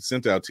copy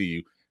sent out to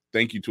you.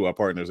 Thank you to our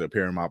partners at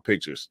Paramount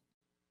Pictures.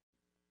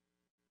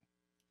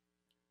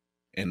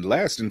 And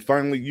last and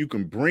finally, you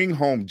can bring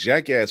home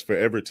Jackass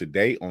Forever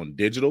today on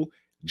digital.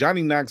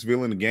 Johnny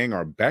Knoxville and the gang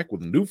are back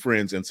with new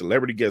friends and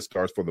celebrity guest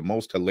stars for the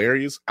most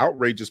hilarious,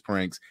 outrageous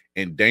pranks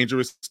and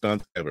dangerous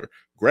stunts ever.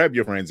 Grab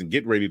your friends and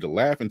get ready to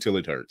laugh until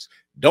it hurts.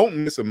 Don't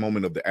miss a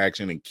moment of the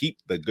action and keep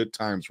the good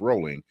times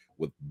rolling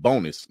with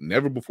bonus,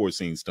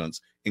 never-before-seen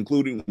stunts,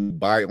 including when you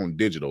buy on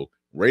digital.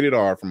 Rated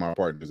R from our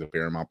partners at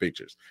Paramount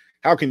Pictures.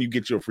 How can you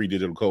get your free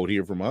digital code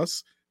here from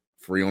us?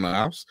 Free on the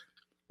house?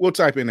 We'll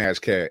type in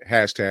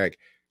hashtag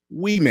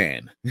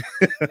WeMan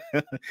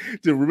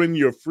to win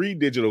your free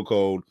digital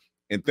code.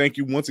 And thank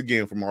you once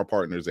again from our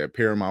partners at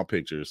Paramount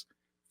Pictures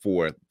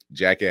for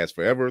Jackass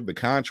Forever, The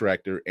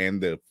Contractor,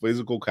 and the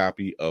physical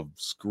copy of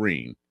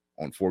Scream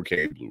on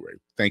 4K Blu-ray.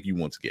 Thank you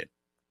once again.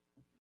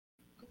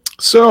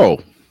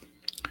 So,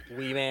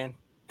 WeMan.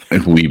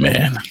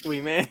 WeMan.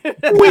 WeMan.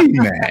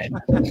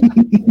 WeMan.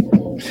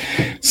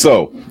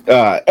 So,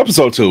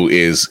 episode 2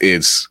 is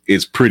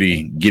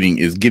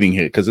getting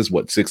hit because it's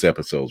what, 6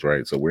 episodes,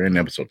 right? So we're in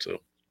episode 2,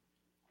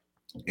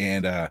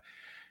 and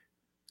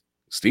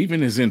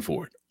Steven is in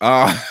for it.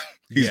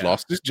 He's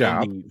lost his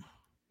job.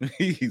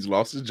 He's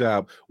lost his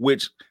job,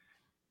 which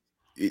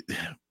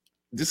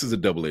this is a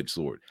double-edged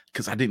sword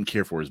because I didn't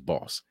care for his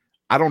boss.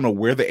 I don't know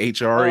where the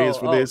HR is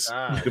for this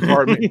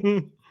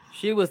department.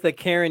 She was the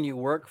Karen you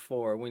work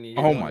for when you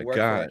work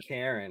for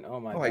Karen. Oh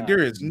my god. Like, there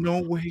is no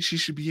way she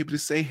should be able to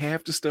say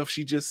half the stuff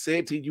she just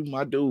said to you,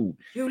 my dude.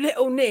 You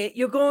little Nate,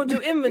 you're going to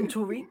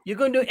inventory. You're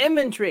going to do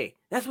inventory.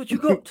 That's what you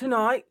got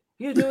tonight.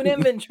 You're doing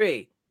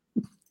inventory.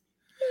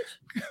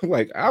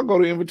 Like, I'll go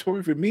to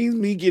inventory if it means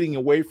me getting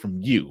away from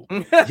you.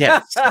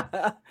 Yes.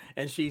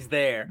 And she's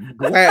there.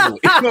 Gladly.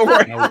 I will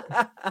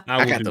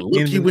got to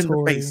look you in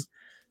the face.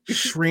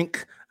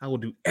 Shrink. I will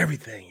do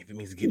everything if it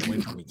means to get away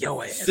from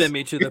your ass. Send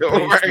me to the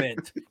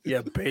basement.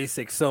 Yeah,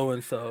 basic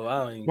so-and-so.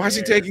 I don't even Why is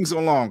he taking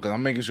so long? Because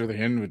I'm making sure the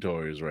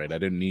inventory is right. I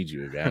didn't need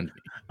you.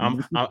 I'm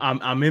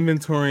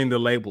inventorying the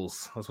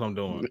labels. That's what I'm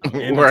doing. I'm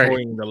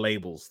inventorying the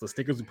labels, the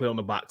stickers we put on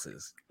the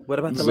boxes. What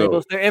about the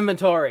labels? They're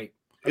inventory.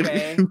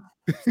 Okay.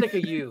 Sticker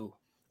you.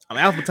 I'm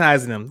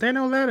alphabetizing them. They're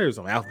no letters.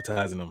 I'm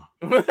alphabetizing them.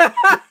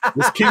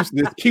 This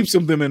keeps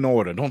them in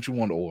order. Don't you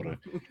want order?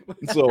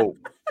 So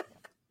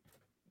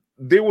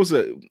there was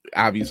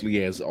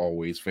obviously, as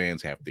always,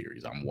 fans have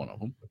theories. I'm one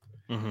of them.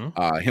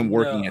 Mm-hmm. Him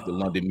working at the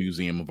London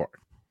Museum of Art.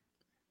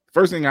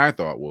 First thing I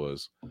thought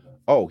was,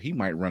 oh, he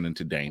might run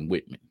into Dane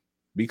Whitman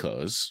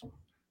because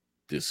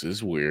this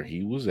is where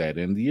he was at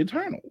in the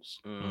Eternals.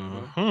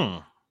 Mm-hmm.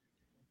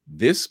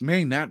 This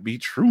may not be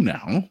true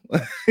now,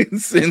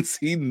 since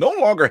he no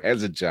longer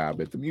has a job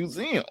at the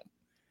museum.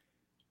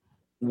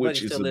 But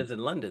he still lives in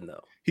London,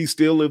 though. He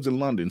still lives in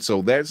London,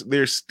 so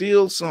there's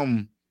still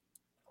some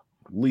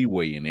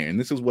leeway in there. And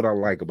this is what I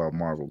like about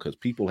Marvel, because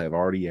people have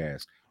already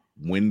asked,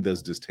 when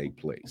does this take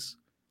place?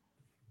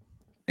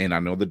 And I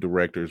know the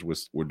director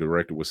was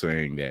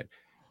saying that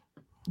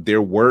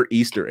there were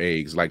Easter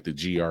eggs like the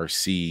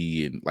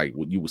GRC and like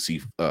what you would see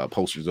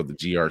posters of the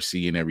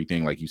GRC and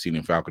everything, like you've seen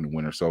in Falcon and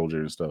Winter Soldier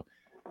and stuff,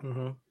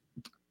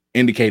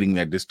 indicating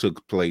that this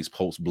took place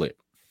post Blip.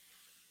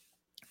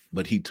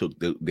 But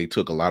they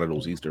took a lot of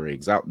those Easter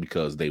eggs out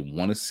because they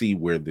want to see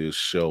where this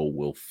show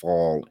will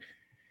fall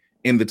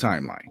in the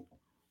timeline.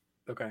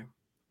 Okay.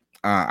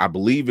 I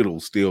believe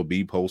it'll still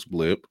be post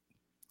Blip,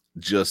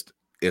 just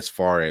as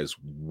far as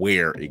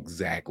where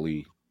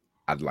exactly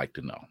I'd like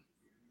to know.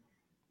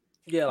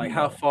 Yeah, like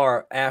how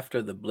far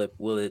after the Blip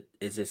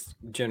is this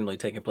generally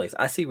taking place?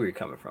 I see where you're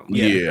coming from.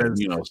 Yeah,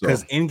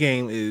 because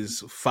Endgame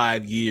is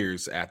 5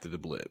 years after the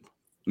Blip.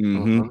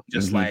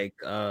 Just like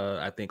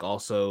I think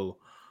also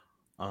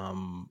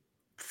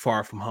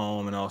Far From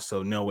Home and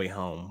also No Way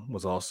Home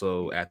was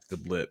also after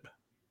the Blip.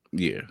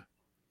 Yeah.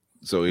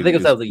 So I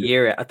think that was a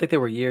year. I think they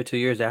were 2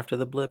 years after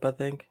the Blip, I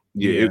think.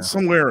 Yeah, it's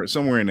somewhere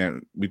in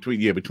that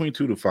between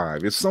 2 to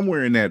 5. It's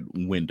somewhere in that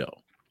window.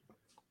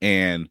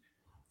 And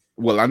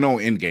well, I know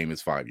Endgame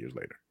is 5 years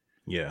later.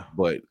 Yeah.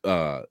 But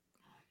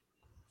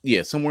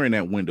somewhere in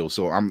that window.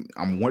 So I'm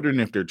wondering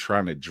if they're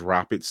trying to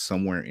drop it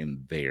somewhere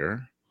in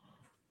there,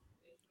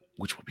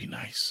 which would be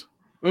nice.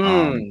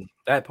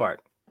 That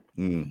part.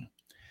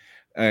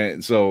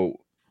 And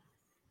so,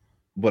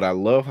 but I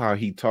love how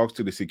he talks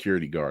to the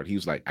security guard.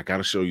 He's like, I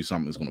gotta show you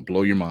something that's gonna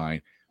blow your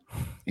mind.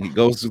 And he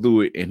goes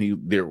through it,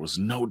 and there was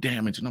no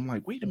damage. And I'm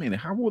like, wait a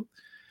minute,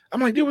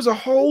 there was a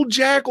whole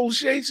jackal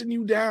chasing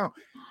you down.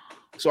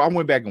 So I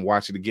went back and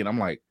watched it again. I'm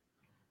like,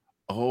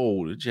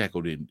 oh, the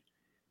jackal didn't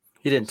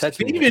touch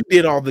me. He even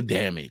did all the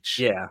damage.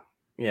 Yeah.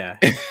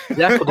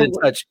 Jackal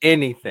didn't touch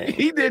anything.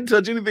 He didn't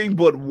touch anything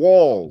but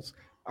walls.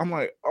 I'm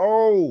like,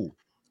 oh.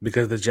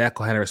 Because the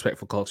jackal had a respect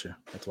for culture.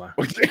 That's why.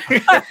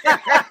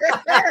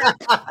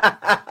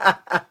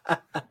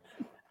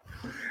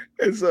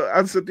 And so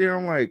I sit there,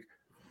 I'm like,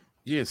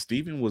 yeah,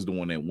 Steven was the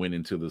one that went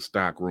into the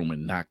stock room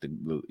and knocked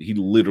he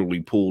literally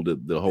pulled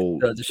the whole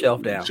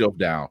shelf down.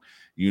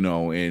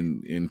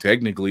 And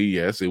technically,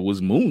 yes, it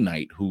was Moon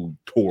Knight who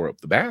tore up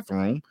the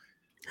bathroom.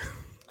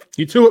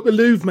 You tore up the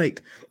Louvre,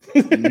 mate.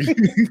 He's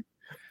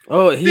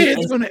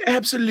gonna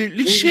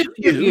absolutely shit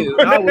you.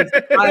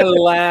 I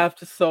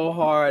laughed so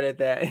hard at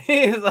that.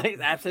 He was like,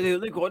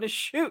 absolutely going to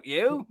shoot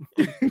you.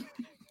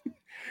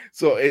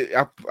 So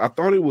I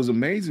thought it was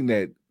amazing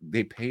that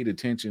they paid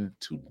attention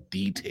to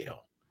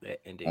detail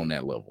on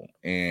that level,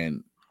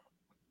 and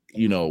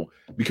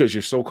because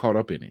you're so caught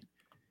up in it,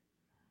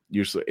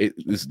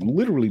 it's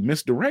literally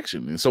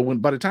misdirection. And so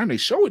by the time they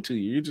show it to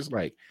you, you're just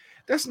like,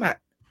 that's not.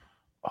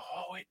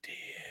 Oh, it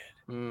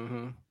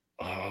did.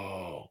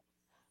 Oh,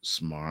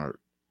 smart,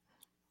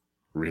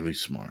 really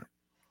smart.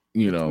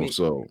 You know,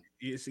 so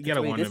you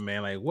gotta wonder,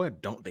 man, like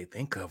what don't they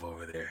think of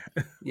over there?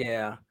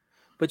 Yeah.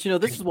 But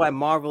this is why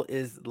Marvel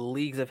is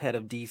leagues ahead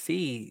of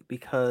DC,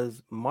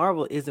 because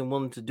Marvel isn't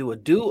willing to do a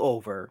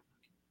do-over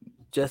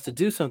just to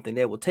do something.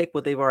 They will take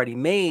what they've already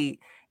made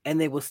and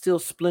they will still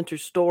splinter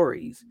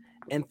stories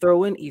and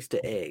throw in Easter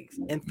eggs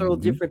and throw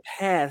different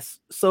paths.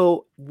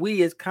 So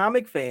we as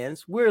comic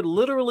fans, we're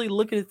literally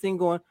looking at the thing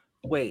going,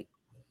 wait,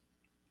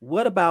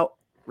 what about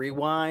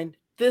rewind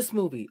this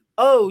movie?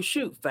 Oh,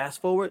 shoot,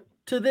 fast forward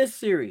to this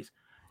series.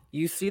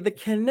 You see the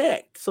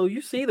connect. So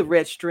you see the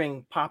red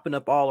string popping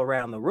up all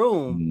around the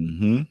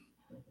room.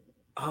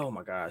 Oh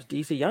my gosh,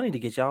 DC, y'all need to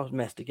get y'all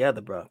mess together,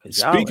 bro.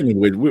 Speaking of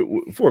which,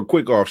 for a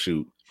quick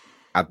offshoot,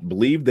 I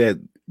believe that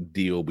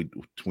deal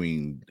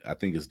between, I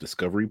think it's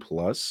Discovery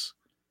Plus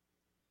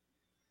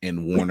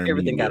and Warner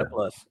everything Media. got a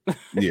plus.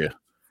 Yeah.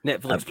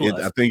 Netflix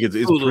Plus. I think it's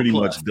Hulu pretty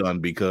Plus. much done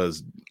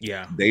because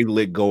they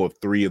let go of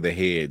 3 of the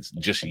heads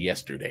just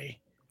yesterday.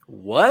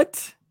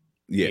 What?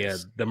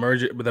 Yes. Yeah,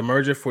 the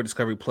merger for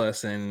Discovery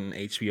Plus and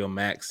HBO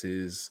Max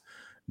is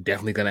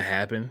definitely gonna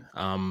happen.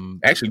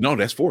 Actually, no,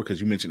 that's 4 because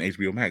you mentioned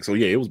HBO Max. So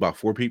yeah, it was about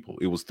 4 people.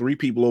 It was 3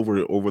 people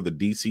over the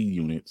DC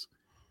units,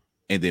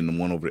 and then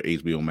 1 over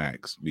HBO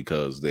Max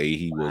because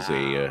he was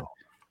a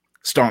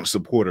staunch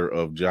supporter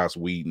of Joss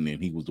Whedon,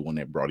 and he was the one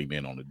that brought him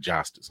in on the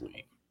Justice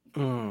League.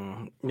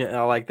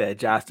 Yeah, I like that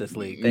Justice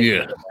League. Thank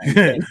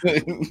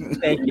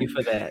you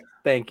for that.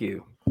 Thank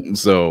you.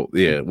 So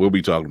yeah, we'll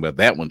be talking about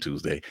that one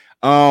Tuesday.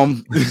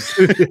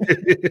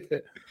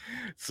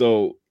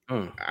 So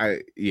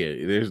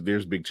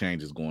there's big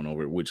changes going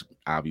over it, which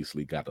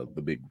obviously got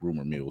the big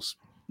rumor mills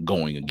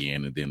going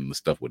again, and then the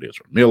stuff with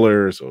Ezra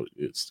Miller. So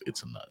it's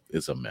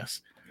a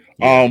mess.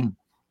 Yeah.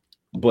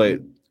 But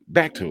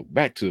back to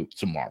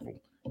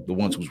Marvel, the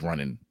ones who's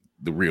running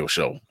the real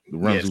show, the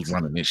ones who's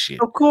running this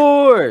shit, of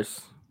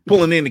course,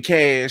 pulling in the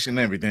cash and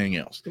everything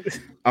else.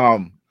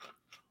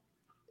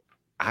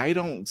 I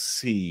don't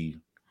see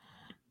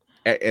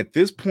at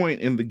this point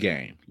in the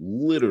game,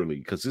 literally,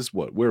 because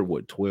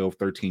we're 12,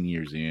 13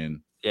 years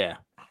in. Yeah.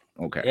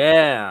 Okay.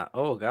 Yeah.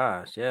 Oh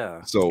gosh.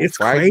 Yeah. So it's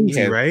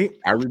crazy, right?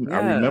 I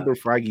remember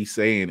Feige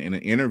saying in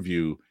an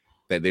interview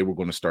that they were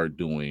going to start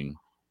doing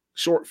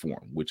short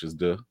form, which is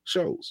the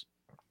shows.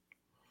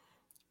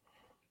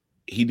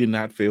 He did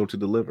not fail to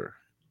deliver.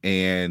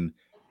 And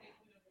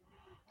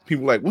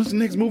people were like, when's the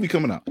next movie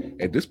coming out?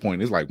 At this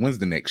point, it's like, when's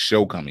the next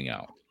show coming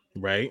out?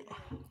 Right.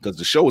 Because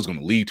the show is going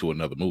to lead to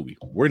another movie.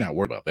 We're not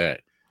worried about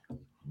that.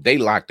 They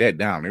locked that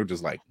down. They were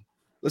just like,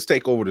 let's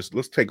take over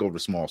the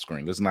small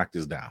screen. Let's knock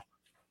this down.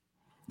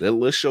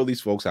 Let's show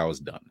these folks how it's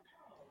done.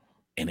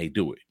 And they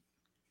do it.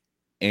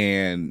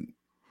 And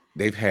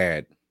they've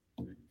had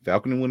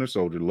Falcon and Winter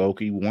Soldier,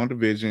 Loki,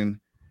 WandaVision,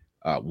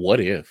 What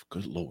If?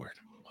 Good Lord.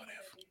 What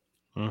If?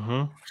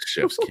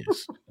 Chef's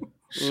kiss.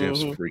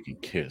 Chef's freaking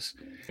kiss.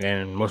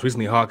 And most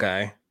recently,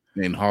 Hawkeye.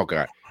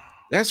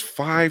 That's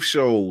 5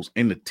 shows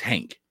in the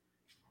tank.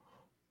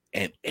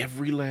 And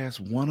every last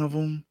one of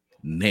them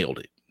nailed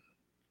it.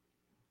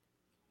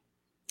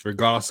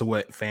 Regardless of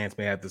what fans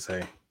may have to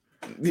say.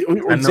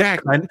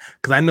 Exactly.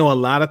 Because I know a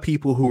lot of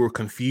people who were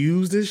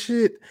confused as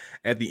shit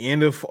at the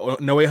end of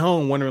No Way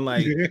Home, wondering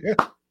like,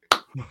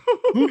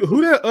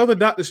 who that other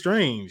Doctor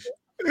Strange?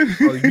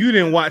 Oh, you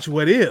didn't watch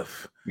What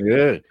If?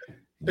 Yeah.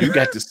 You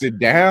got to sit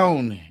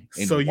down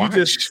and watch.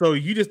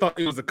 You just thought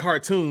it was a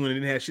cartoon and it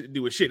didn't have shit to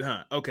do with shit,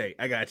 huh? Okay,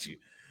 I got you.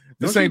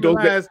 Those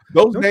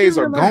days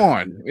are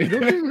gone. Don't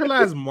you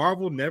realize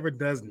Marvel never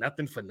does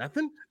nothing for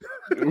nothing?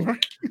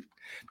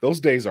 Those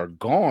days are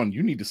gone.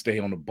 You need to stay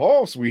on the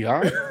ball,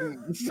 sweetheart.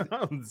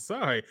 I'm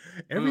sorry.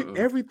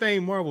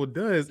 Everything Marvel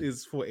does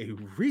is for a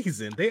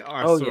reason. They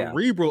are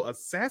cerebral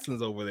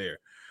assassins over there.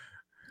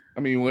 I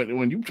mean,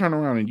 when you turn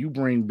around and you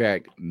bring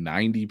back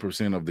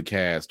 90% of the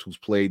cast who's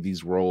played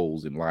these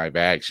roles in live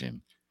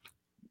action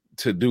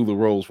to do the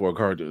roles for a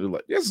cartoon,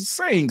 like that's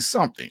saying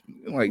something.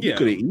 Like you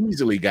could have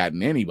easily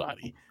gotten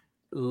anybody.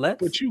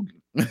 Let's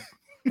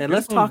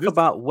talk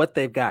about what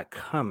they've got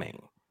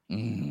coming.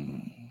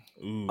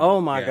 Oh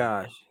my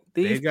gosh,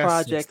 these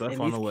projects stuff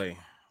on the way.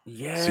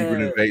 Yeah,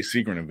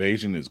 Secret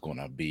Invasion is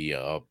gonna be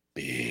a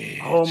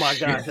big. Oh my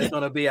gosh, it's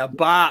gonna be a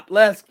bop.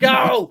 Let's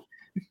go.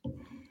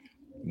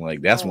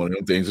 Like that's one of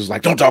them things. It's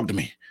like, don't talk to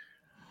me.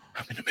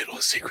 I'm in the middle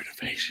of Secret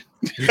Invasion.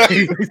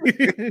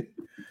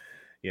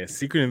 Yeah,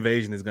 Secret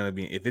Invasion is gonna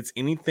be, if it's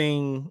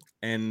anything,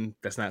 and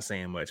that's not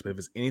saying much, but if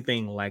it's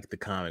anything like the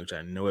comic, which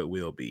I know it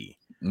will be,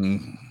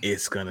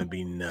 it's gonna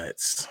be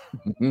nuts.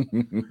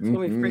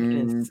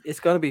 It's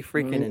gonna be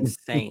freaking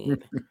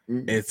insane.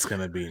 It's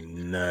gonna be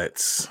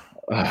nuts.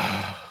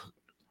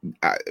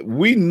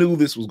 We knew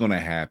this was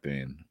gonna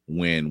happen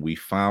when we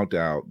found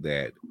out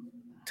that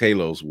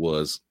Talos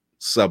was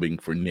subbing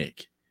for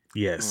Nick.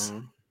 Yes.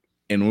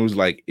 And it was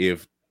like,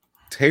 if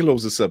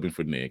Talos is subbing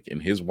for Nick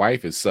and his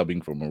wife is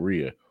subbing for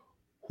Maria,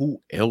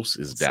 who else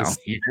is down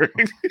here?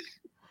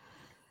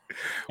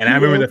 And I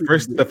remember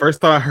the first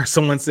thought I heard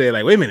someone say,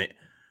 like, wait a minute,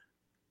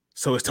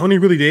 so is Tony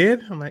really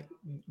dead? I'm like,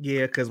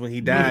 yeah, because when he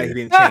died, he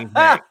didn't change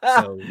back.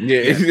 So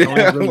Yeah.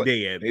 Tony's really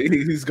dead.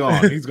 He's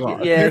gone. He's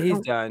gone. Yeah, he's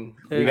done.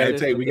 We gotta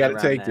take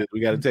this.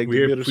 We gotta take We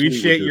the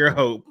appreciate bittersweet your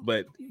hope,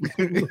 but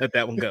let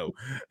that one go.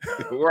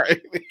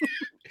 right.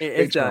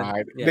 It's done.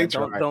 tried. Yeah, They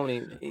don't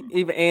tried.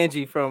 even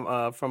Angie from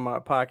our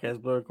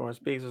podcast Blurred Corn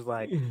Speaks was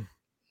like,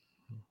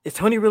 is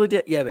Tony really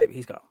dead? Yeah, baby,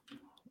 he's gone.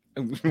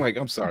 Like,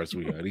 I'm sorry,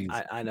 sweetheart.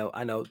 I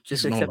know.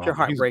 Just he's no accept your longer-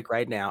 heartbreak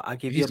right now. I'll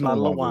give you a he's no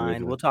bottle of longer with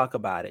wine. us. We'll talk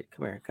about it.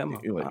 Come here. Come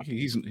on. Like,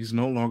 he's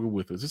no longer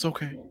with us. It's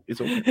okay.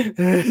 It's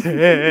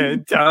okay.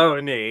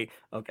 Tony.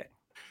 Okay.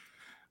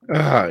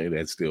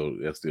 That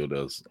still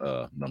does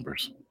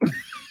numbers.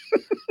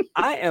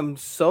 I am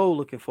so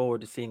looking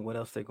forward to seeing what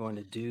else they're going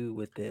to do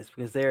with this,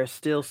 because there are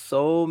still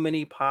so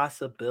many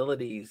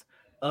possibilities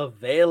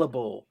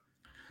available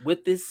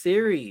with this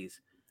series.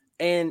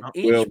 And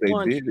each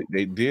one,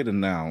 they did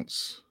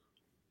announce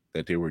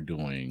that they were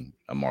doing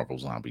a Marvel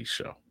Zombies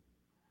show.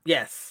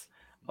 yes.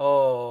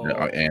 Oh,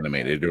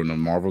 animated. They're doing the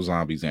Marvel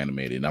Zombies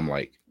animated. And I'm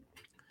like,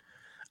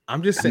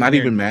 I'm just not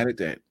even mad at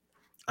that.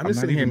 I'm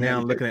just sitting here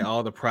now looking at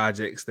all the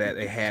projects that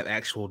they had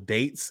actual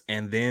dates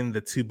and then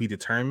the to be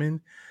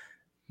determined.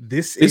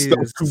 It's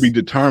those to be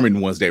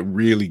determined ones that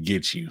really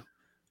get you.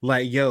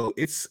 Like, yo,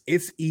 it's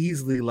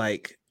easily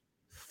like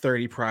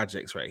 30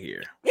 projects right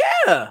here.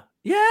 Yeah.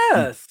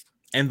 Yes.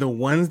 And the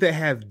ones that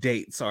have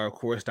dates are, of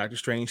course, Doctor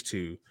Strange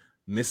 2,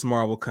 Miss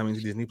Marvel coming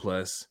to Disney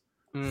Plus,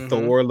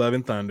 Thor: Love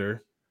and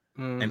Thunder,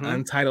 an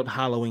untitled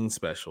Halloween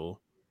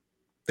special.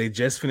 They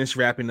just finished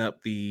wrapping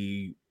up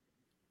the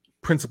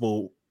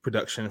principal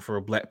production for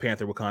Black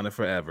Panther: Wakanda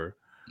Forever.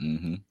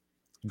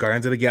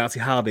 Guardians of the Galaxy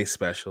holiday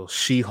special,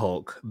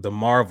 She-Hulk, The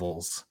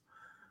Marvels,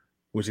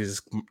 which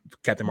is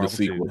Captain Marvel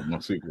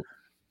 2,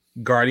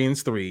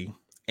 Guardians 3,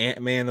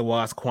 Ant-Man and the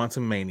Wasp: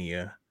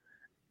 Quantumania,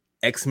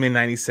 X-Men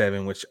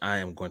 97, which I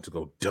am going to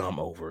go dumb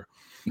over.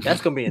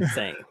 That's gonna be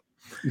insane.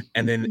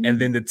 and then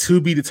the to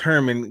be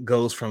determined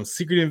goes from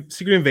Secret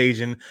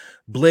Invasion,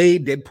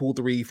 Blade, Deadpool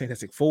 3,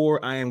 Fantastic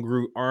Four, I Am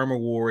Groot, Armor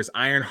Wars,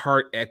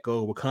 Ironheart,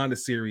 Echo, Wakanda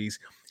series,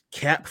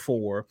 Cap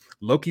 4,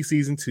 Loki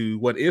season 2,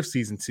 What If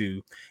season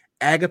 2,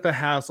 Agatha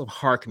House of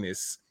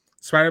Harkness,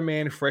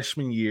 Spider-Man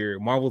freshman year,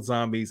 Marvel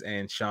Zombies,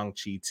 and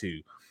Shang-Chi 2.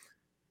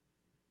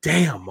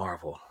 Damn,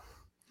 Marvel.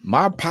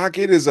 My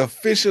pocket is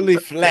officially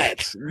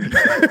flat.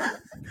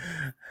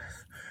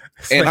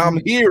 And I'm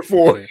here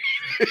for it.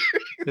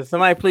 Can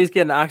somebody please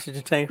get an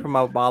oxygen tank from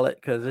my wallet?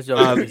 Because this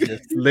joke is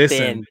just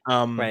thin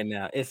right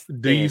now. It's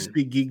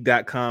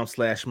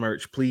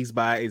doyouspeakgeek.com/merch. Please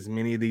buy as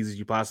many of these as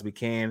you possibly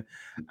can.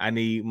 I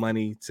need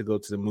money to go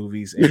to the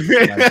movies and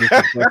my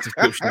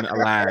subscription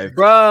alive.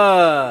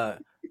 Bruh.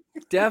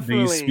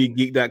 Definitely.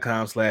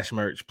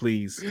 doyouspeakgeek.com/merch,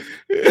 please.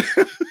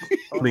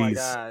 Oh my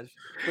gosh.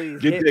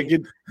 Please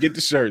get the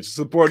shirts.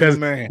 Support the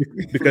man.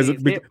 Because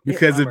if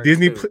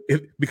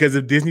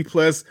Disney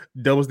Plus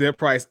doubles their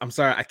price, I'm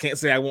sorry, I can't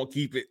say I won't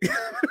keep it.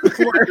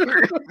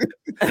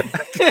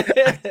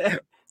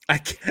 I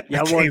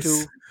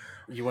can't.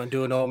 You want to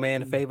do an old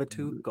man a favor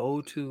too?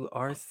 Go to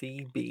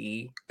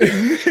RCB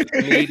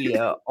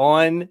Media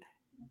on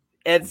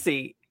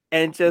Etsy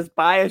and just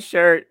buy a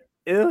shirt.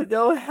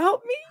 It'll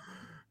help me.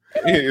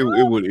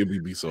 It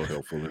would be so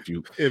helpful if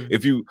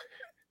you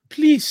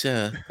please,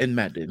 sir and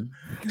madam,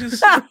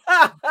 just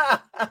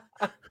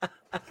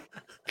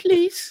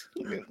please.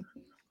 You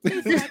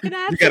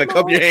gotta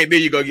cup your hand. There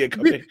you go. Get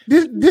cup.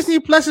 Disney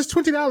Plus is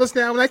 $20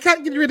 now, and I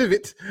can't get rid of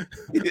it.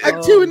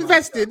 I'm too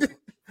invested.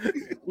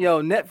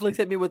 Yo, Netflix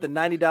hit me with a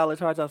 $90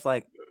 charge. I was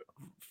like,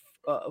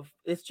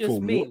 "It's just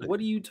me.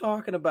 What are you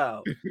talking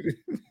about?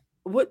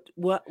 What?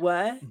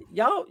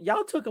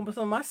 Y'all took some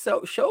of my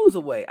shows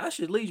away. I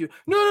should leave you.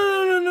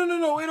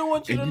 No. We don't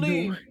want you to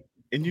leave."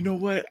 And you know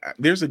what?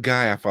 There's a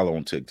guy I follow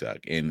on TikTok,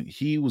 and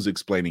he was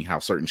explaining how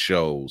certain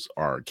shows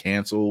are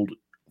canceled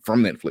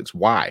from Netflix.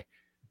 Why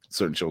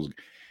certain shows,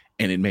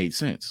 and it made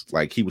sense.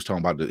 Like he was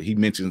talking about he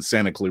mentioned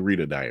Santa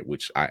Clarita Diet,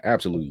 which I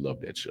absolutely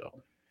love that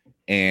show.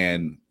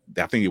 And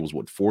I think it was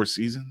 4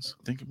 seasons,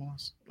 I think it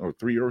was, or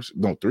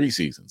 3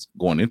 seasons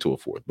going into a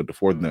fourth, but the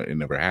fourth it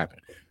never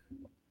happened.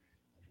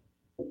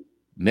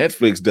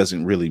 Netflix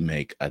doesn't really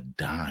make a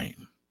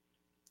dime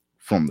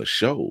from the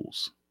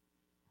shows.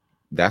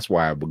 That's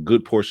why a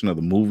good portion of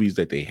the movies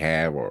that they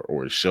have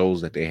or shows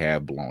that they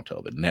have belong to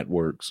other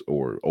networks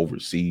or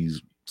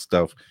overseas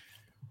stuff.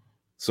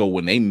 So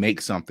when they make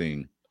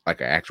something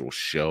like an actual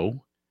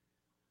show,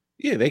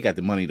 yeah, they got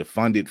the money to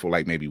fund it for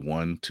like maybe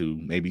 1, 2,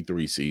 maybe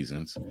 3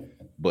 seasons.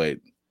 But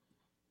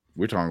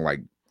we're talking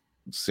like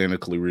Santa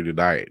Clarita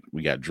Diet.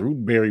 We got Drew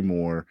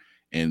Barrymore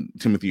and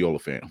Timothy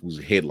Olyphant, who's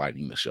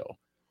headlining the show.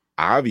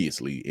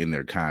 Obviously, in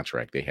their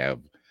contract, they have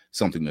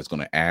something that's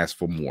going to ask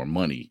for more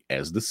money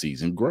as the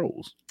season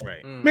grows.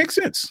 Right. Makes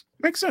sense.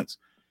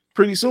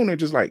 Pretty soon, they're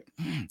just like,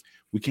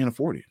 we can't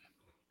afford it.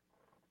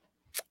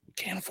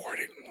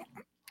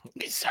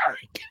 We're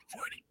sorry, can't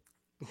afford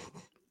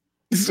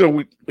it. So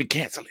we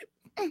cancel it.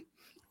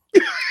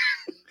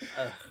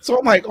 So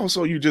I'm like,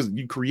 so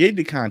you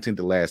created content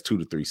the last 2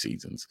 to 3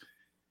 seasons.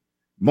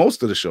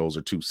 Most of the shows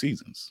are 2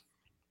 seasons.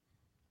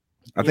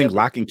 I think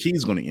Lock and Key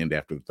is going to end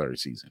after the 3rd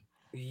season.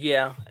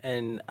 Yeah,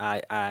 and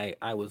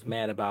I was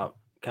mad about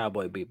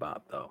Cowboy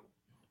Bebop though.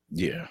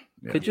 Yeah.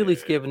 Could you at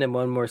least give them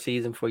one more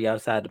season before y'all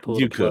decided to pull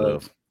you the plug? Could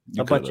have.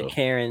 A bunch of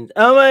Karens.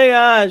 Oh my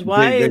gosh,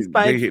 why is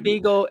Spike they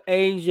Spiegel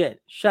Asian?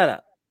 Shut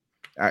up.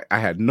 I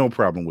had no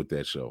problem with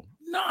that show.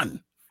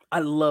 None. I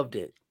loved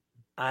it.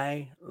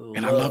 I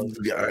loved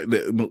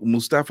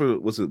Mustafa.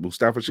 Was it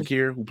Mustafa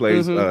Shakir who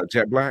plays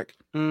Jet Black?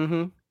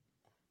 Mm-hmm.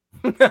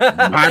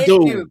 My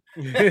dude.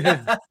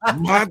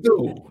 My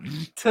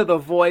dude. To the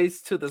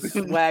voice, to the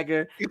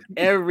swagger,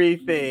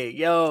 everything.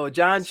 Yo,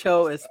 John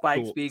Cho and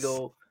Spike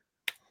Spiegel.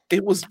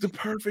 It was the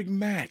perfect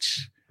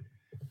match.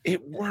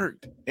 It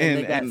worked. And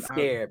they got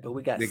scared, but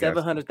we got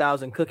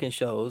 700,000 cooking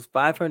shows,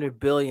 500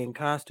 billion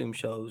costume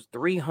shows,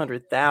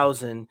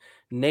 300,000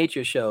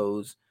 nature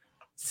shows,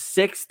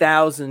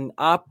 6,000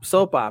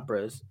 soap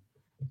operas,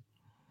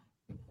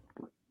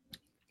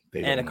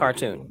 and a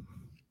cartoon.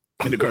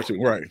 And the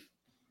cartoon, right.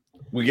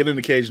 We get an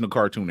occasional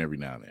cartoon every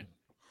now and then.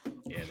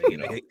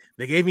 Yeah,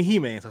 they gave me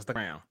He-Man, so I stuck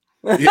around.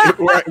 Yeah,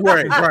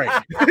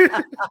 right.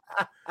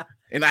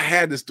 And I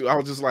had this, I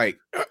was just like,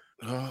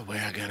 oh,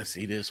 well, I gotta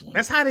see this one.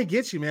 That's how they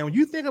get you, man. When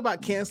you think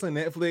about canceling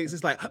Netflix,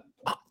 it's like,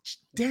 oh,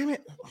 damn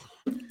it.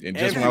 And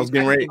just when I was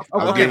getting ready,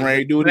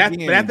 to do it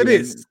again. But after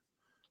this,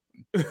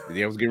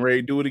 I was getting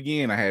ready to do it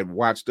again. I had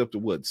watched up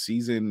to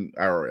season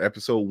or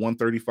episode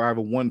 135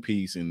 of One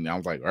Piece, and I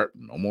was like, all right,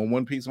 no more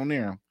One Piece on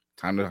there.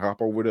 Time to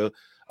hop over to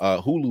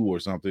Hulu or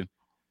something.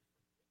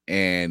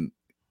 And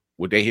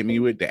what they hit me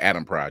with, the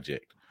Adam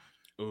Project.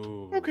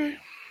 Ooh. Okay.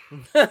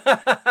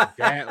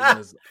 That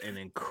was an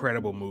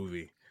incredible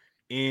movie.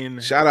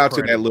 Shout out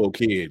to that little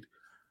kid.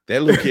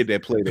 That little kid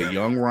that played a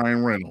young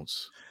Ryan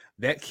Reynolds.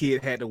 That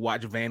kid had to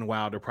watch Van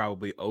Wilder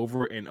probably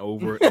over and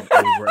over and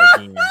over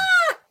again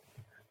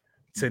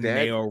to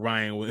nail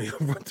Ryan.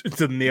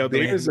 To nail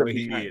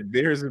the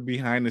There's a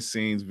behind the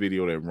scenes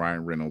video that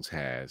Ryan Reynolds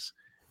has,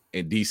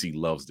 and DC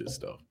loves this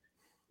stuff.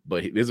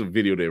 But there's a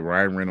video that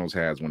Ryan Reynolds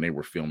has when they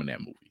were filming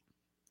that movie,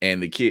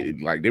 and the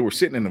kid, like, they were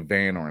sitting in a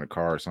van or in a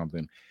car or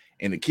something,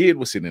 and the kid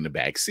was sitting in the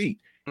back seat,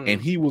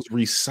 and he was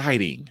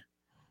reciting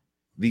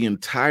the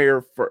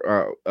entire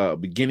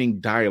beginning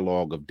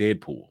dialogue of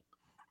Deadpool.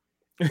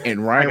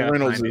 And Ryan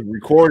Reynolds is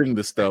recording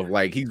the stuff,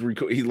 like he's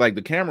like,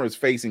 the camera is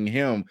facing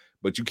him,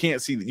 but you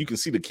can't see that. You can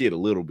see the kid a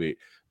little bit,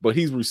 but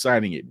he's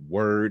reciting it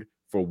word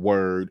for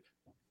word,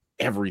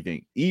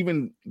 everything,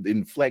 even the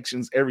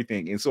inflections,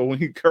 everything. And so when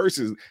he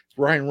curses,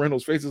 Ryan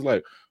Reynolds' face is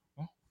like,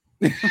 oh.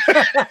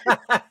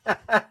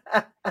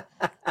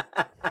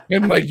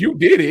 And like, you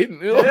did it.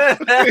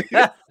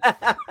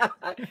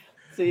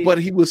 See? But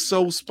he was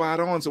so spot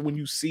on. So when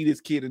you see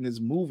this kid in this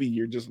movie,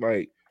 you're just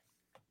like,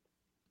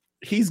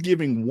 he's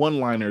giving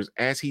one-liners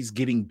as he's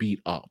getting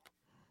beat up.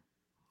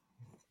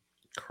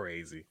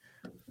 Crazy.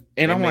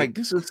 And I'm like,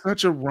 this is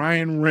such a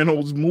Ryan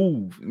Reynolds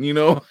move, you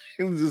know?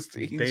 They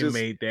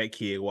made that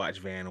kid watch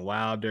Van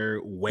Wilder,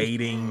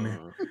 Waiting.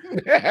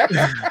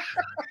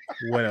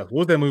 What else? What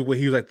was that movie where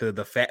he was like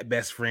the fat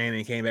best friend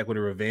and came back with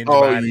a revenge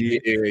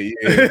body?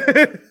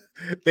 Yeah.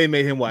 They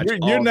made him watch.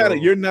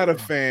 You're not a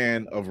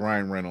fan of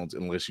Ryan Reynolds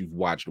unless you've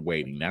watched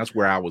Waiting. That's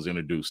where I was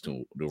introduced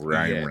to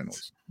Ryan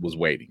Reynolds, was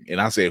Waiting.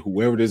 And I said,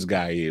 whoever this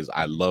guy is,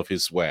 I love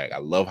his swag. I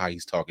love how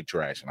he's talking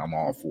trash, and I'm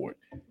all for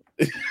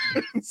it.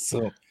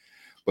 So,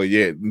 but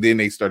yeah, then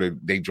they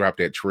dropped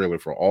that trailer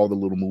for all the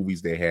little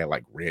movies they had,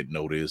 like Red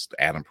Notice,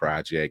 the Adam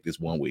Project, this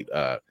one with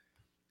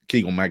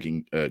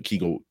Keegan-Michael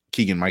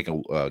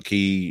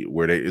Key,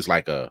 where it's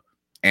like a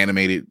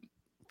animated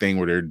thing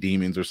where they're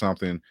demons or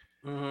something.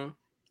 Mm-hmm.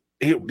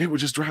 They were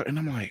just dropping, and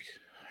I'm like,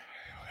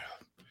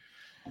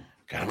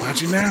 gotta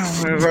watch it now,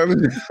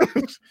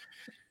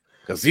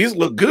 because these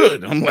look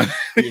good. I'm like,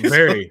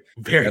 very,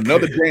 very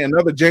another good.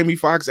 Another Jamie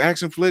Foxx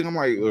action flick. I'm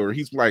like, or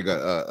he's like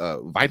a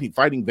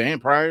fighting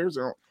vampires.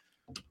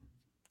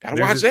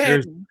 Gotta watch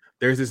that.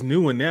 There's this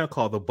new one now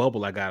called The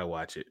Bubble. I gotta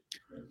watch it.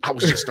 I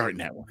was just starting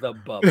that one. The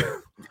Bubble.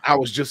 I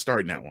was just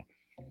starting that one,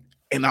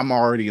 and I'm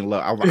already in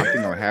love. I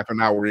think I'm half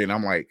an hour in.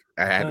 I'm like,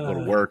 I had to go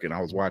to work, and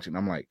I was watching.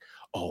 I'm like,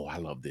 oh, I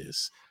love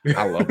this.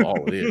 I love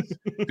all of this.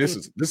 This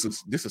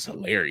is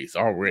hilarious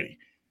already.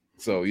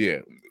 So yeah,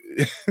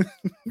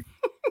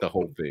 the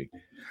whole thing.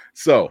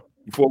 So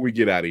before we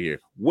get out of here,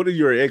 what are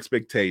your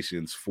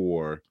expectations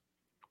for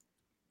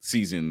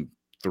season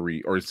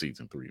 3 or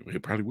season 3?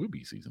 It probably will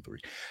be season 3,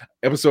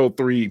 episode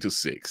 3 to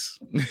 6.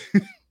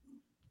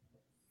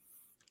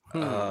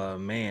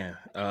 Man,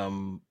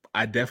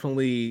 I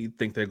definitely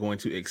think they're going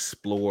to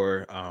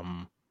explore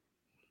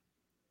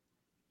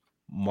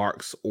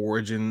Mark's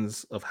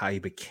origins of how he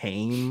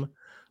became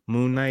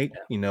Moon Knight.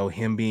 You know,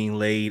 him being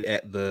laid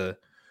at the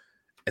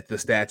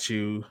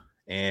statue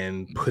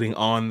and putting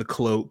on the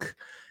cloak.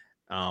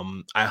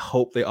 I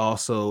hope they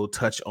also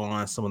touch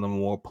on some of the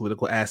more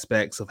political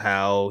aspects of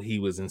how he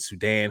was in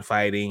Sudan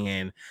fighting,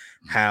 and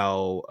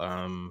how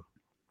some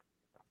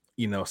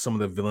of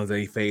the villains that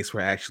he faced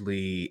were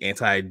actually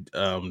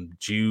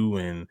anti-Jew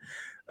and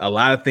a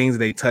lot of things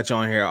they touch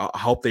on here. I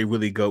hope they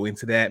really go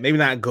into that. Maybe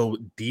not go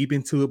deep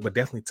into it, but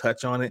definitely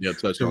touch on it. Yeah,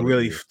 to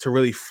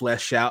really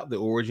flesh out the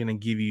origin and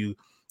give you,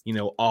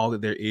 all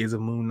that there is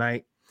of Moon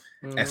Knight.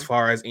 Mm-hmm. As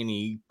far as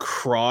any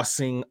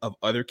crossing of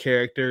other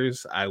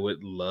characters, I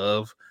would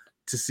love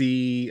to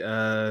see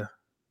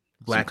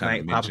Black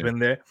Knight pop up in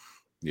there.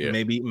 Yeah,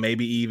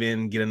 maybe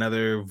even get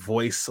another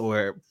voice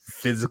or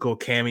physical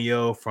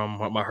cameo from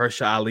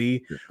Mahershala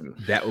Ali.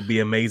 That would be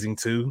amazing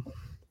too.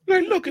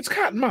 Like, look, it's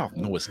Cottonmouth.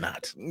 No, it's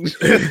not.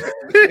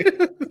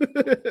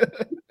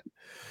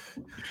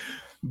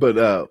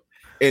 But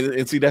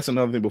and see, that's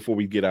another thing before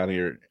we get out of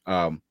here.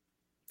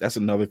 That's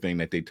another thing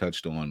that they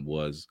touched on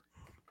was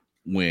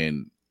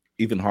when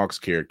Ethan Hawke's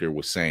character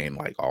was saying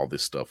like all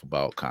this stuff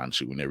about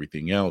Khonshu and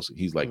everything else.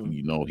 He's like,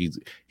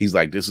 he's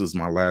like, this is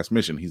my last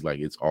mission. He's like,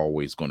 it's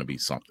always going to be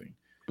something.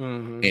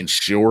 Mm-hmm. And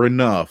sure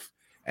enough,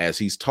 as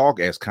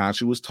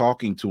Khonshu was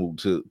talking to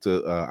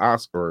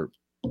Oscar,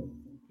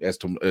 as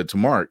to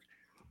Mark,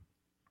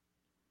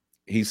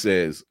 he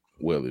says,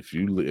 well,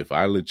 if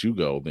I let you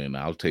go, then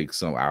I'll take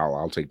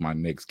my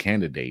next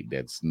candidate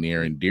that's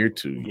near and dear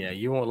to you. Yeah,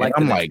 you won't like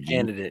the next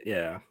candidate.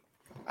 Yeah.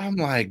 I'm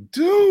like,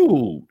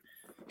 dude,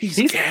 he's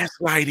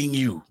gaslighting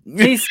you.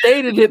 He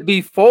stated it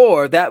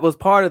before. That was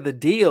part of the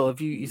deal.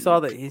 If you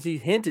saw that, he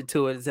hinted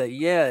to it and said,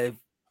 yeah, if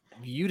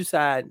you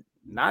decide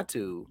not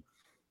to,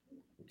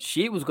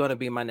 she was going to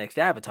be my next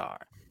avatar.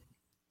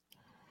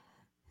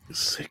 It's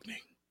sickening.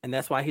 And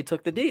that's why he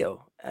took the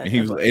deal. And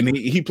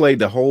he played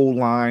the whole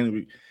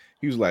line.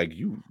 He was like,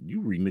 you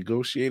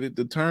renegotiated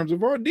the terms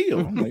of our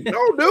deal. I'm like,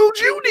 no, dude,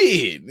 you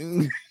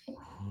did.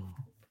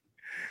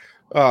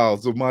 Oh,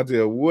 so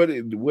Montel, what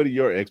are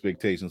your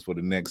expectations for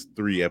the next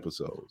 3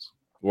 episodes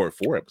or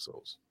 4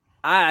 episodes?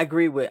 I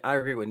agree with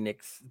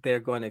Nick. They're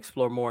going to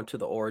explore more into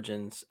the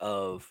origins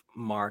of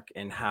Mark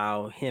and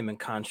how him and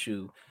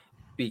Khonshu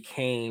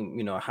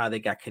became, how they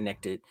got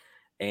connected,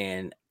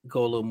 and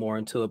go a little more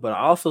into it. But I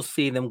also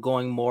see them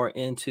going more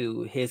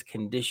into his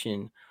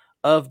condition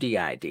of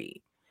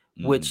DID,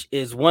 which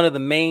is one of the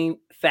main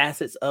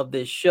facets of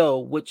this show,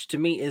 which to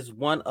me is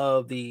one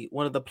of the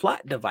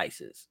plot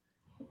devices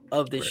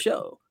of this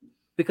show,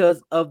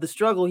 because of the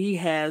struggle he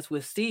has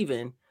with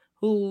Steven,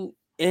 who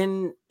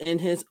in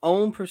his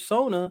own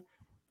persona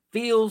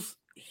feels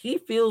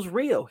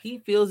real. He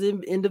feels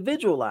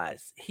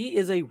individualized. He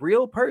is a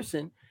real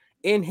person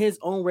in his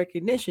own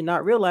recognition,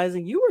 not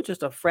realizing you were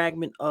just a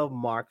fragment of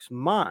Mark's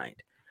mind.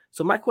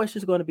 So my question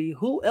is going to be,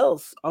 who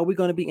else are we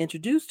going to be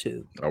introduced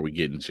to? Are we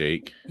getting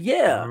Jake?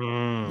 Yeah.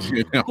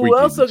 Who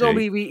else are going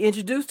to be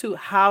introduced to?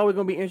 How are we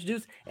going to be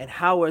introduced? And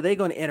how are they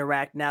going to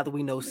interact now that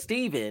we know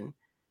Steven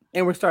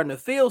and we're starting to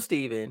feel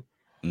Steven?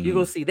 You're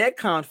going to see that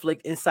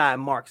conflict inside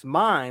Mark's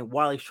mind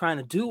while he's trying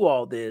to do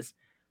all this.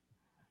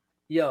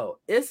 Yo,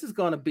 this is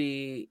going to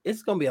be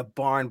a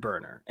barn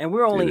burner. And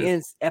we're only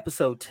in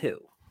episode 2.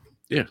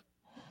 Yeah.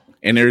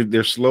 And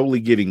they're slowly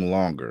getting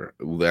longer.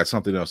 That's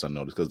something else I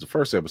noticed, because the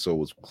first episode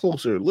was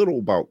close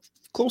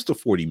to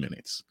 40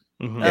 minutes.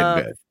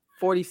 Mm-hmm.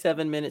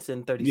 47 minutes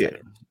and 30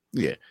 seconds.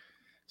 Yeah.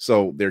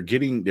 So they're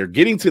getting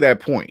to that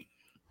point,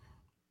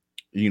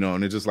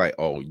 and it's just like,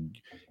 oh,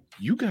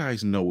 you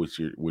guys know what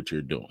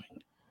you're doing.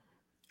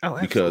 Oh,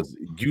 because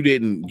you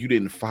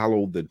didn't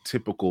follow the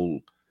typical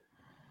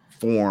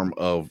form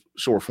of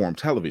short form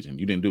television.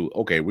 You didn't do,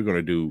 okay, we're going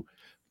to do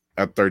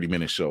a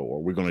 30-minute show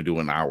or we're going to do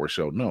an hour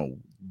show. No,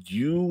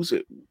 use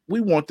it. We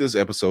want this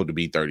episode to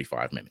be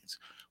 35 minutes.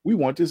 We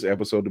want this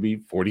episode to be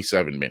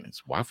 47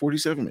 minutes. Why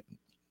 47 minutes?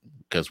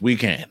 Because we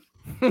can.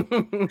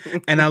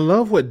 And I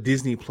love what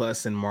Disney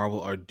Plus and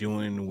Marvel are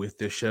doing with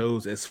their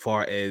shows as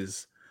far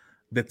as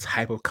the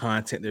type of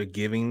content they're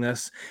giving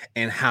us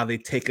and how they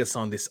take us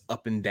on this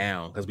up and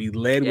down. Because we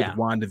led with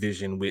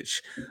WandaVision,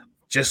 which,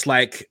 just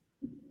like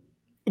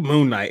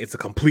Moon Knight, it's a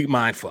complete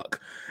mind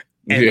fuck.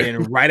 And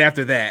then right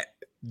after that,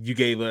 you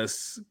gave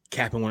us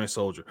Captain Winter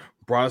Soldier,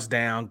 brought us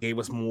down, gave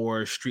us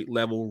more street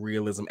level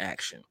realism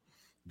action.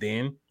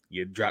 Then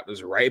you dropped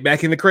us right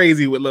back into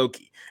crazy with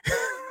Loki.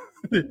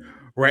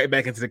 Right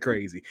back into the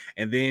crazy.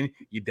 And then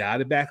you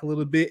dialed it back a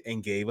little bit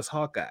and gave us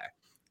Hawkeye.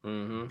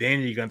 Mm-hmm.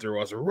 Then you're gonna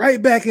throw us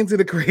right back into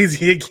the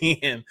crazy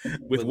again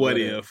with What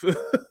If.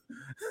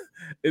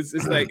 It's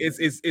like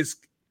it's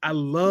I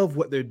love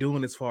what they're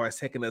doing as far as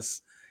taking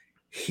us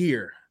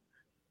here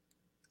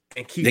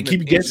and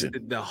keep guessing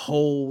the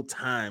whole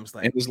time. It's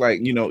like, and it's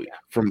like,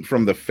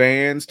 from the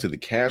fans to the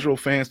casual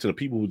fans to the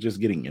people who are just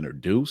getting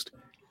introduced.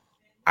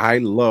 I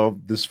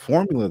love this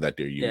formula that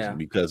they're using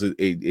because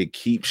it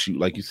keeps you,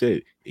 like you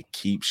said, it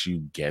keeps you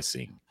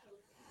guessing.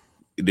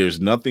 There's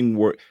nothing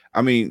worse.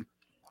 I mean,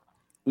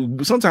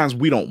 sometimes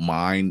we don't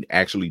mind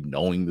actually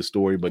knowing the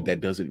story, but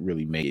that doesn't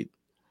really make it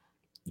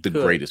the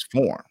greatest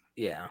form.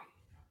 Yeah.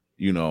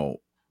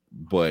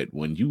 But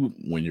when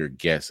you're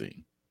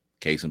guessing,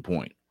 case in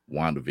point,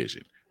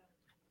 WandaVision.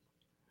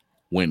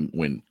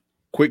 When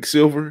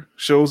Quicksilver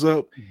shows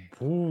up,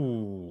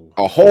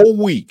 a whole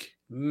week.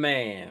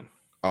 Man.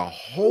 A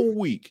whole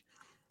week.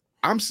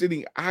 I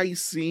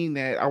seen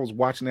that. I was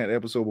watching that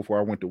episode before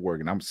I went to work,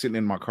 and I'm sitting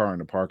in my car in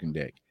the parking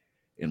deck.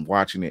 and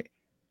watching it,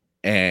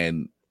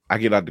 and I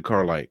get out the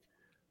car like,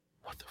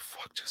 what the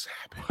fuck just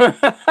happened?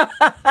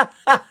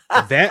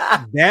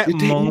 that Did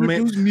they moment,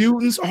 introduce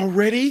mutants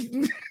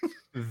already?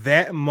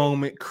 that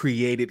moment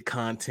created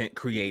content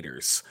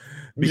creators,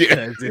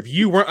 because if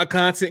you weren't a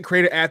content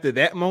creator after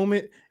that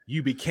moment,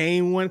 you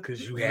became one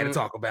because you had to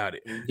talk about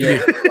it. Yeah,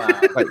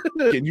 wow. Like,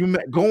 can you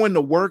going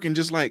to work and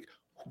just like,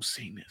 who's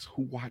seen this?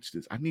 Who watched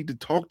this? I need to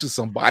talk to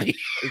somebody.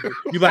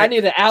 You like, I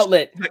need an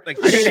outlet. I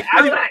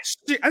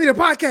need a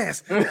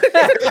podcast.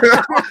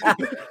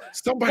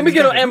 Let me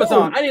get on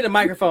Amazon. I need a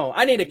microphone.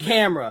 I need a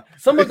camera.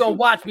 Someone's gonna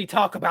watch me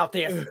talk about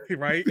this,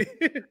 right?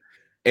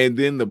 And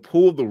then to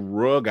pull the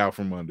rug out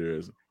from under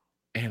us,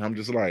 and I'm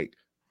just like,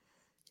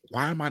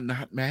 why am I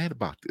not mad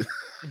about this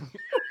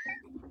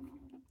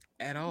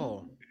at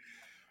all?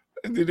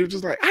 And then they're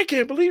just like, I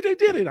can't believe they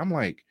did it. I'm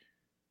like,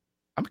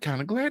 I'm kind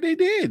of glad they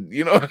did,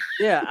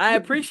 Yeah, I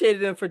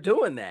appreciated them for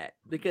doing that,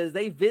 because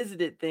they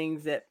visited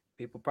things that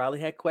people probably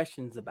had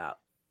questions about.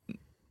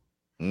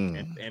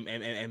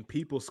 And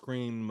people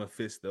scream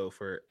Mephisto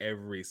for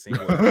every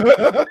single.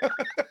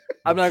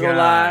 I'm not gonna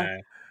lie,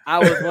 I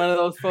was one of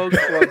those folks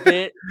for a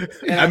bit.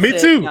 And me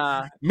too.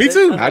 Me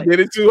too. I did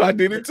it too.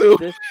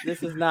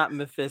 This is not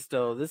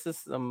Mephisto. This is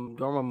some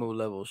Dormammu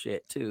level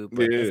shit too.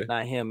 But it's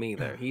not him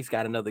either. He's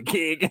got another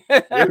gig.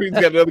 He's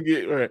got another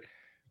gig, right?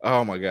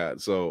 Oh my god!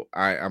 So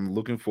I'm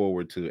looking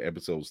forward to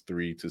episodes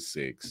 3 to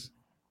 6,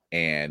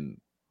 and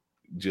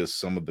just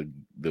some of the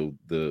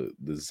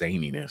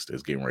zaniness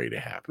that's getting ready to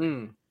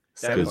happen.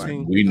 Because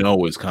we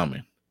know it's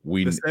coming.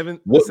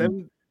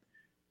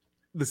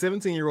 The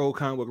 17-year-old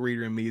comic book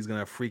reader in me is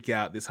gonna freak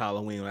out this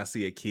Halloween when I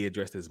see a kid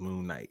dressed as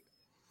Moon Knight.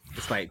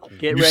 It's like,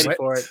 get ready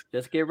for it.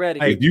 Just get ready.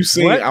 Hey,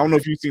 I don't know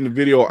if you've seen the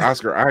video of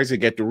Oscar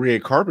Isaac at the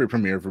red carpet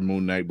premiere for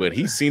Moon Knight, but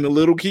he's seen a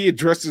little kid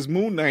dressed as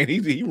Moon Knight.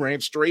 He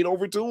ran straight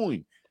over to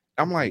him.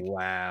 I'm like,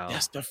 wow,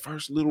 that's the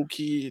first little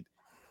kid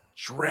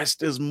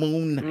dressed as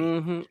Moon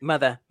Knight.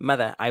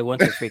 Mother, I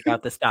want to freak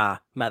out the star.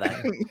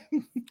 Mother,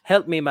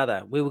 help me,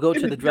 mother. We will go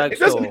to the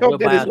drugstore. It doesn't help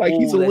that it's like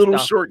he's a little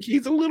short.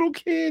 He's a little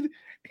kid.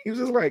 He was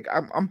just like,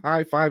 I'm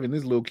high-fiving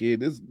this little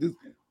kid. This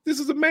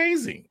is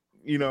amazing,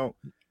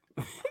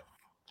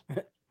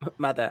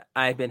 Mother,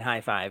 I've been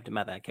high-fived.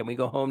 Mother, can we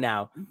go home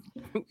now?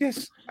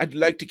 Yes, I'd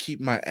like to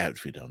keep my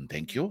outfit on.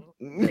 Thank you.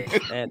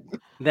 And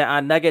there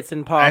are nuggets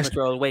and Paw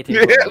Patrol waiting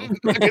for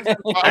me.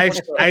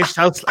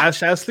 I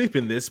shall sleep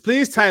in this.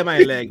 Please tie my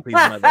leg, please,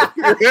 mother.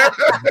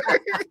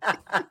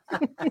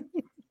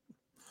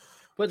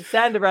 Put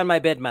sand around my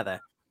bed, mother.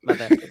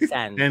 Mother,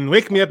 sand. And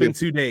wake me up in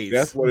 2 days.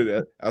 That's what it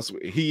is. I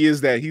swear,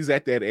 he's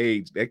at that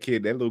age. That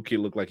little kid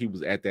looked like he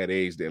was at that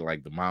age that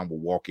like the mom will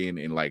walk in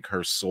and like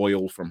her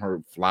soil from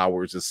her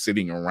flowers is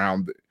sitting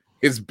around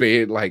his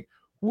bed. Like,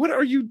 what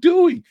are you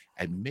doing?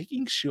 I'm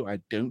making sure I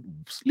don't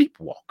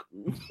sleepwalk.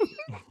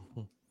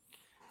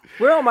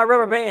 Where are my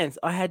rubber bands?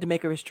 I had to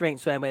make a restraint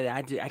so I can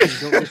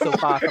don't get so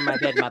far from my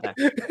bed, mother.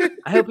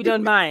 I hope you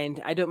don't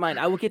mind. I don't mind.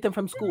 I will get them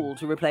from school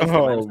to replace them.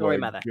 I'm sorry,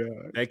 mother.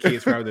 God. That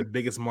kid's probably the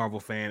biggest Marvel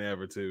fan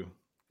ever, too.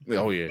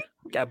 Oh, yeah.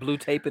 Got blue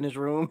tape in his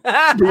room.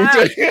 Got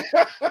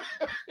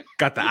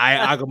the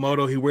eye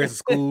Agamotto he wears to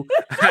school.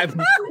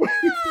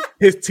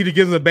 His teacher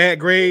gives him a bad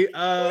grade.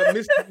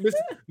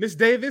 Miss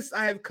Davis,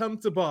 I have come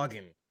to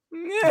bargain.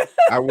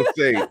 I would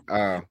say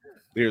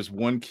there's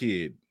one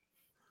kid.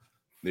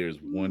 There's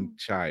one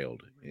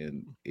child,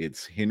 and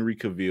it's Henry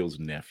Cavill's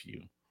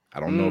nephew.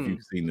 I don't know if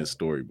you've seen this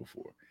story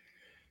before,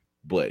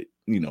 but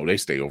they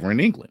stay over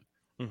in England.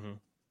 Mm-hmm.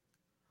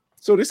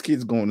 So this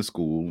kid's going to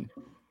school.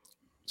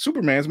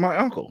 Superman's my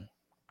uncle.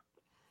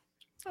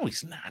 No,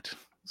 he's not.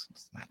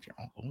 It's not your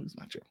uncle. He's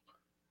not your uncle.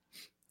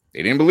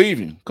 They didn't believe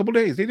him. A couple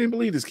days, they didn't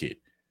believe this kid.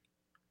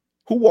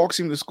 Who walks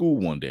him to school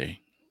one day?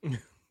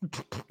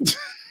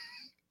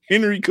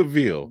 Henry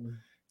Cavill.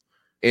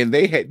 And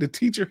the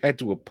teacher had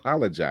to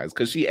apologize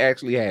because she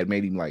actually had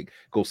made him like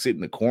go sit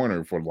in the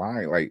corner for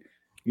lying. Like,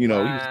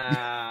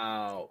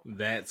 wow,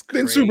 that's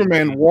crazy. Then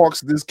Superman walks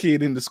this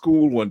kid into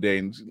school one day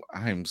and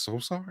I'm so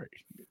sorry.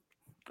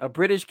 A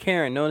British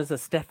Karen known as a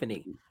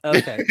Stephanie.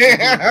 Okay.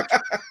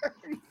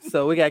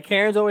 So we got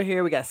Karens over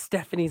here. We got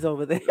Stephanies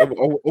over there.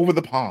 Over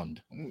the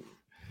pond.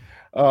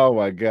 Oh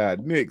my God.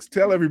 Nix,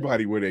 tell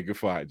everybody where they can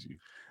find you.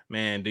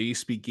 Man,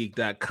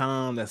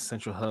 doyouspeakgeek.com. That's the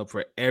central hub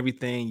for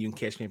everything. You can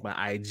catch me at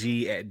my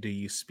IG at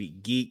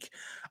doyouspeakgeek.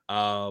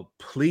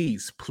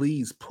 Please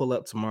pull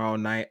up tomorrow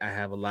night. I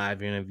have a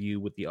live interview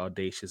with the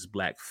audacious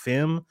Black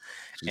Femme.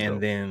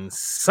 Then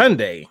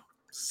Sunday,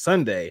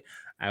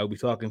 I will be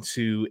talking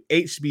to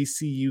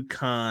HBCU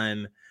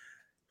Con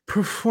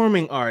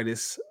performing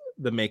artists,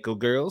 the Mako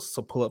Girls.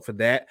 So pull up for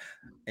that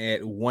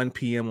at 1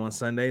 p.m. on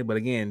Sunday. But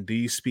again, Do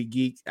You Speak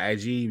Geek?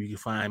 IG, you can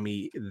find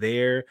me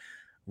there.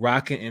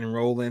 Rocking and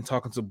rolling,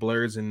 talking to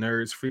blurs and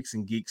nerds, freaks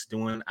and geeks,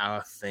 doing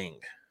our thing.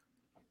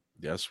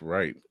 That's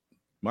right.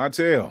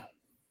 Montel.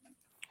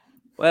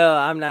 Well,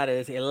 I'm not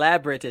as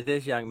elaborate as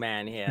this young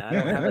man here. I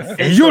don't have a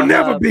and you'll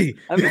never be.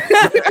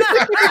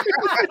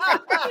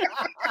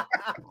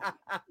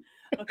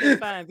 Okay,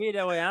 fine. Be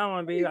that way. I don't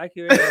want to be like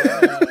you.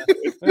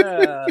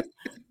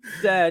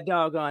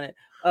 Doggone it.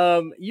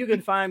 You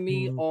can find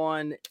me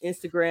on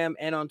Instagram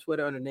and on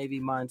Twitter under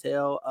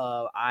NavyMontel.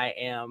 I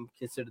am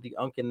considered the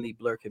Unk in the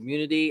Blur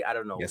community. I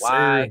don't know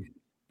why,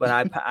 but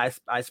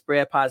I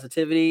spread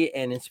positivity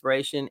and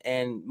inspiration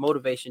and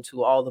motivation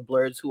to all the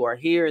Blurs who are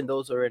here and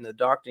those who are in the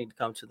dark need to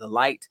come to the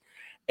light.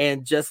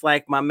 And just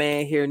like my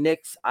man here,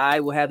 Nix,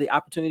 I will have the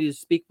opportunity to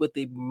speak with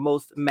the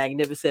most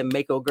magnificent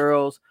Mako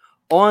girls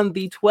on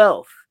the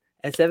 12th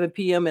at 7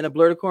 p.m. in a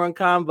Blurticorn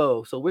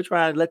convo. So we're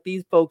trying to let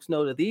these folks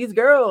know that these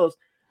girls,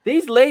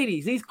 these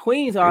ladies, these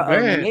queens are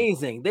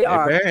amazing. They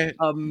are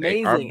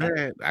amazing. They are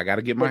bad. I got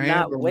to get my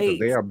hands on them because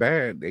they are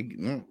bad.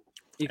 You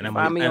can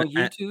find me on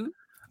YouTube.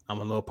 I'm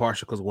a little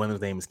partial because one of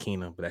the name is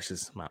Keena, but that's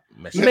just my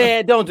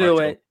man. Don't do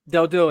it.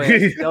 Don't do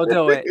it. Don't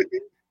do it.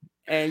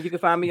 And you can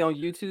find me on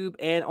YouTube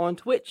and on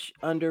Twitch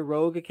under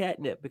Rogue or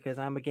Catnip because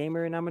I'm a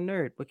gamer and I'm a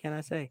nerd. What can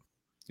I say?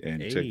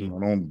 And check them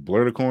out on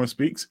Blurticorn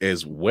Speaks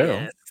as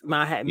well.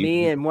 Yes,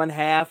 me and one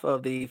half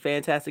of the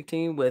fantastic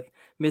team with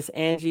Miss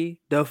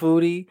Angie, the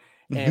foodie,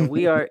 and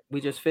we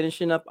just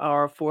finishing up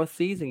our 4th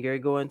season. Gary,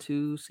 going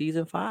to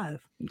season 5.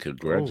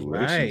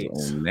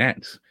 Congratulations on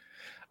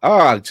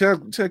that.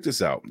 Check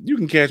this out. You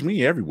can catch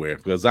me everywhere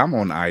because I'm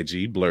on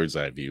IG, Blur's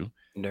Eye View.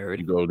 Nerd.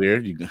 You go there.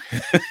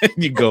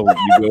 You go.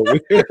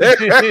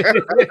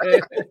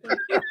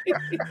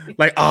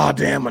 Like, oh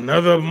damn,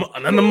 another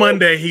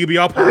Monday. He could be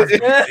all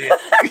positive.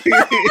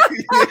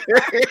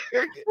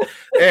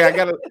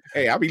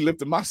 I'll be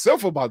lifting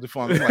myself about the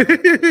fun.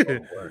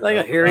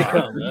 Like here he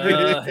comes.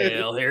 Oh,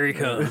 hell, here he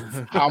comes.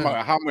 How am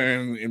I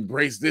gonna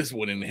embrace this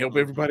one and help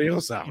everybody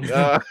else out?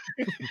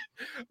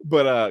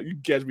 But you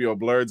can catch me on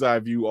Blur's Eye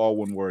View, all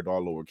one word,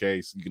 all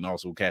lowercase. You can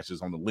also catch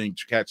us on the link.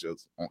 Catch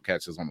us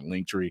on the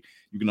link tree.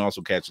 You can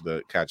also catch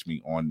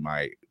me on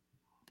my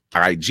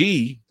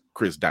IG,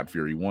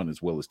 Chris.Fury1,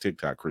 as well as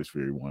TikTok,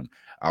 ChrisFury1.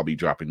 I'll be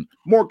dropping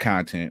more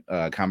content,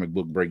 comic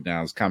book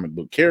breakdowns, comic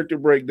book character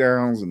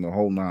breakdowns, and the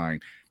whole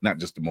nine. Not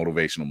just the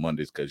motivational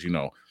Mondays, because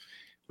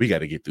we got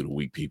to get through the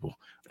week, people.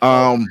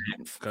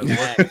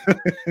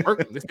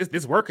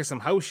 This work is some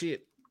hoe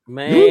shit,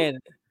 man.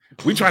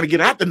 We trying to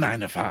get out the 9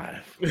 to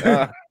 5.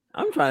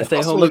 I'm trying to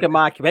stay home, look at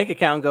my bank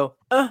account, and go,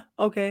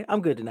 okay,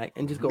 I'm good tonight,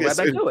 and just go right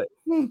back to it.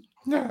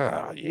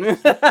 Yes.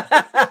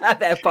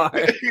 That part.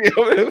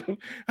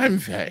 I'm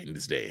fine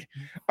this day.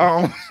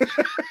 I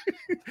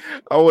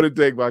want to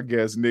thank my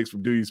guest Nix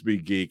from Do You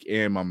Speak Geek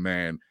and my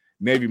man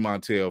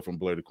NavyMontel from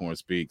Blurticorn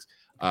Speaks.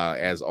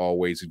 As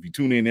always, if you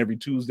tune in every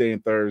Tuesday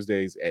and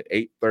Thursdays at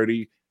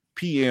 8:30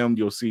 p.m.,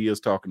 you'll see us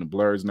talking to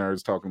Blurs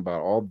Nerds, talking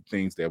about all the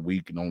things that we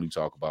can only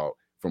talk about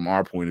from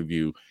our point of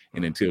view.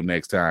 And until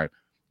next time,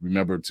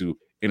 remember to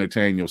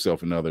entertain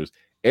yourself and others,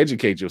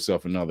 educate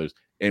yourself and others,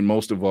 and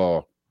most of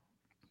all,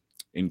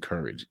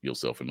 encourage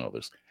yourself and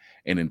others.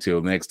 And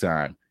until next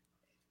time,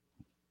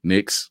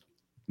 Nix,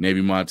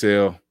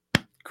 NavyMontel,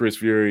 Chris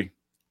Fury,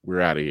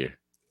 we're out of here.